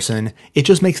bad person. It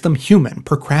just makes them human.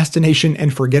 Procrastination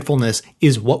and forgetfulness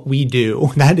is what we do.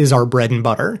 That is our bread and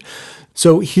butter.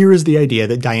 So here is the idea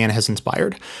that Diana has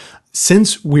inspired.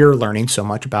 Since we're learning so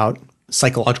much about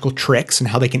psychological tricks and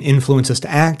how they can influence us to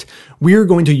act, we're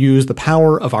going to use the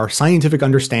power of our scientific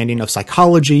understanding of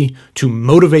psychology to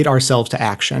motivate ourselves to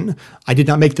action. I did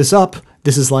not make this up.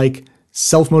 This is like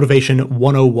self-motivation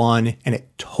 101, and it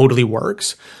totally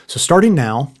works. So starting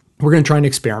now, we're going to try an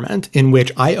experiment in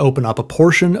which I open up a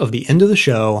portion of the end of the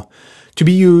show to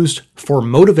be used for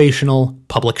motivational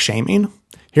public shaming.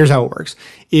 Here's how it works.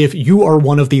 If you are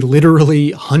one of the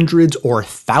literally hundreds or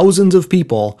thousands of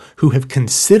people who have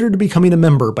considered becoming a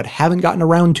member but haven't gotten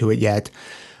around to it yet,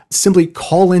 simply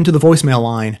call into the voicemail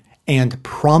line and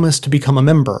promise to become a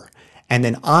member. And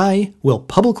then I will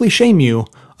publicly shame you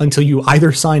until you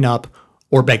either sign up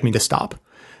or beg me to stop.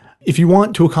 If you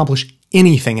want to accomplish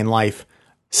anything in life,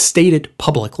 state it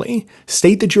publicly.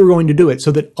 State that you're going to do it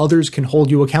so that others can hold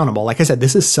you accountable. Like I said,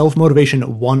 this is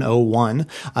self-motivation 101.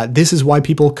 This is why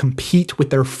people compete with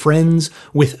their friends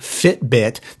with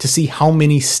Fitbit to see how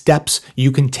many steps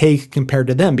you can take compared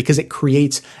to them, because it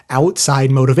creates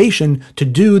outside motivation to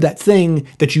do that thing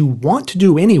that you want to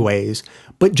do anyways,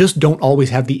 but just don't always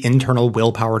have the internal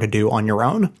willpower to do on your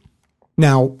own.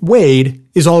 Now, Wade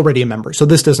is already a member, so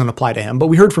this doesn't apply to him, but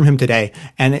we heard from him today,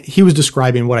 and he was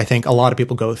describing what I think a lot of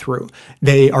people go through.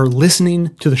 They are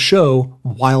listening to the show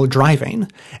while driving,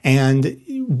 and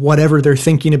whatever they're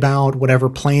thinking about, whatever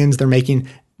plans they're making,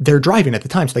 they're driving at the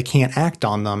time, so they can't act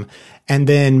on them. And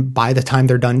then by the time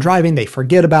they're done driving, they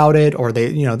forget about it, or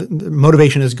the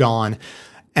motivation is gone.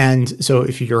 And so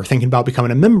if you're thinking about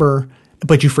becoming a member,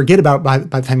 but you forget about it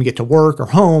by the time you get to work or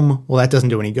home, well, that doesn't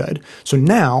do any good. So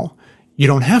now, you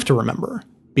don't have to remember,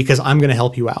 because I'm going to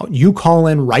help you out. You call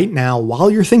in right now while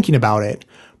you're thinking about it,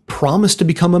 promise to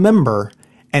become a member,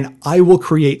 and I will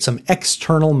create some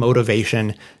external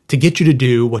motivation to get you to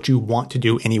do what you want to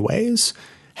do anyways.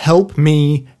 Help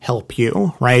me help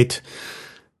you, right?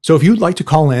 So if you'd like to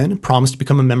call in, promise to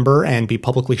become a member, and be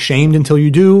publicly shamed until you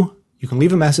do, you can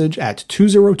leave a message at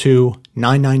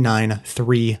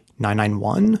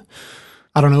 202-999-3991.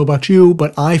 I don't know about you,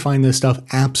 but I find this stuff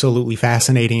absolutely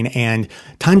fascinating. And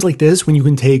times like this, when you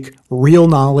can take real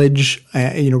knowledge,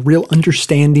 real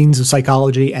understandings of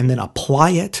psychology, and then apply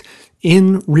it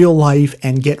in real life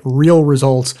and get real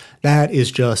results, that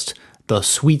is just the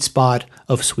sweet spot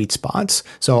of sweet spots.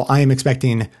 So I am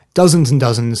expecting dozens and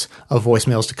dozens of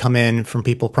voicemails to come in from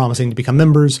people promising to become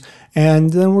members,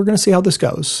 and then we're going to see how this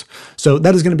goes. So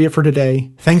that is going to be it for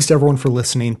today. Thanks to everyone for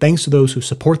listening. Thanks to those who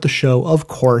support the show, of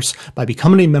course, by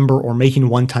becoming a member or making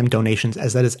one-time donations,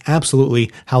 as that is absolutely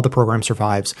how the program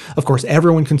survives. Of course,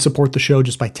 everyone can support the show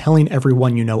just by telling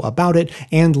everyone you know about it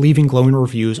and leaving glowing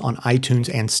reviews on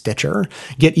iTunes and Stitcher.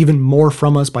 Get even more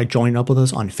from us by joining up with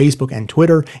us on Facebook and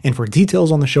Twitter, and for details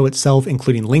on the show itself,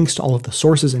 including links to all of the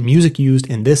sources and music used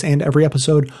in this and every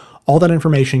episode, all that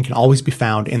information can always be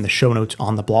found in the show notes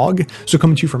on the blog. So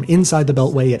coming to you from inside the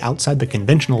Beltway and outside the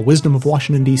conventional wisdom of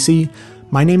Washington, D.C.,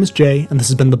 my name is Jay, and this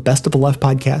has been the Best of the Left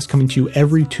podcast, coming to you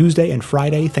every Tuesday and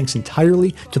Friday, thanks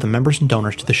entirely to the members and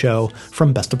donors to the show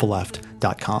from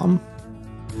bestoftheleft.com.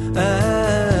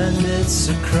 And it's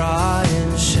a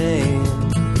crying shame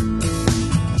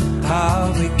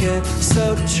how we get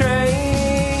so trained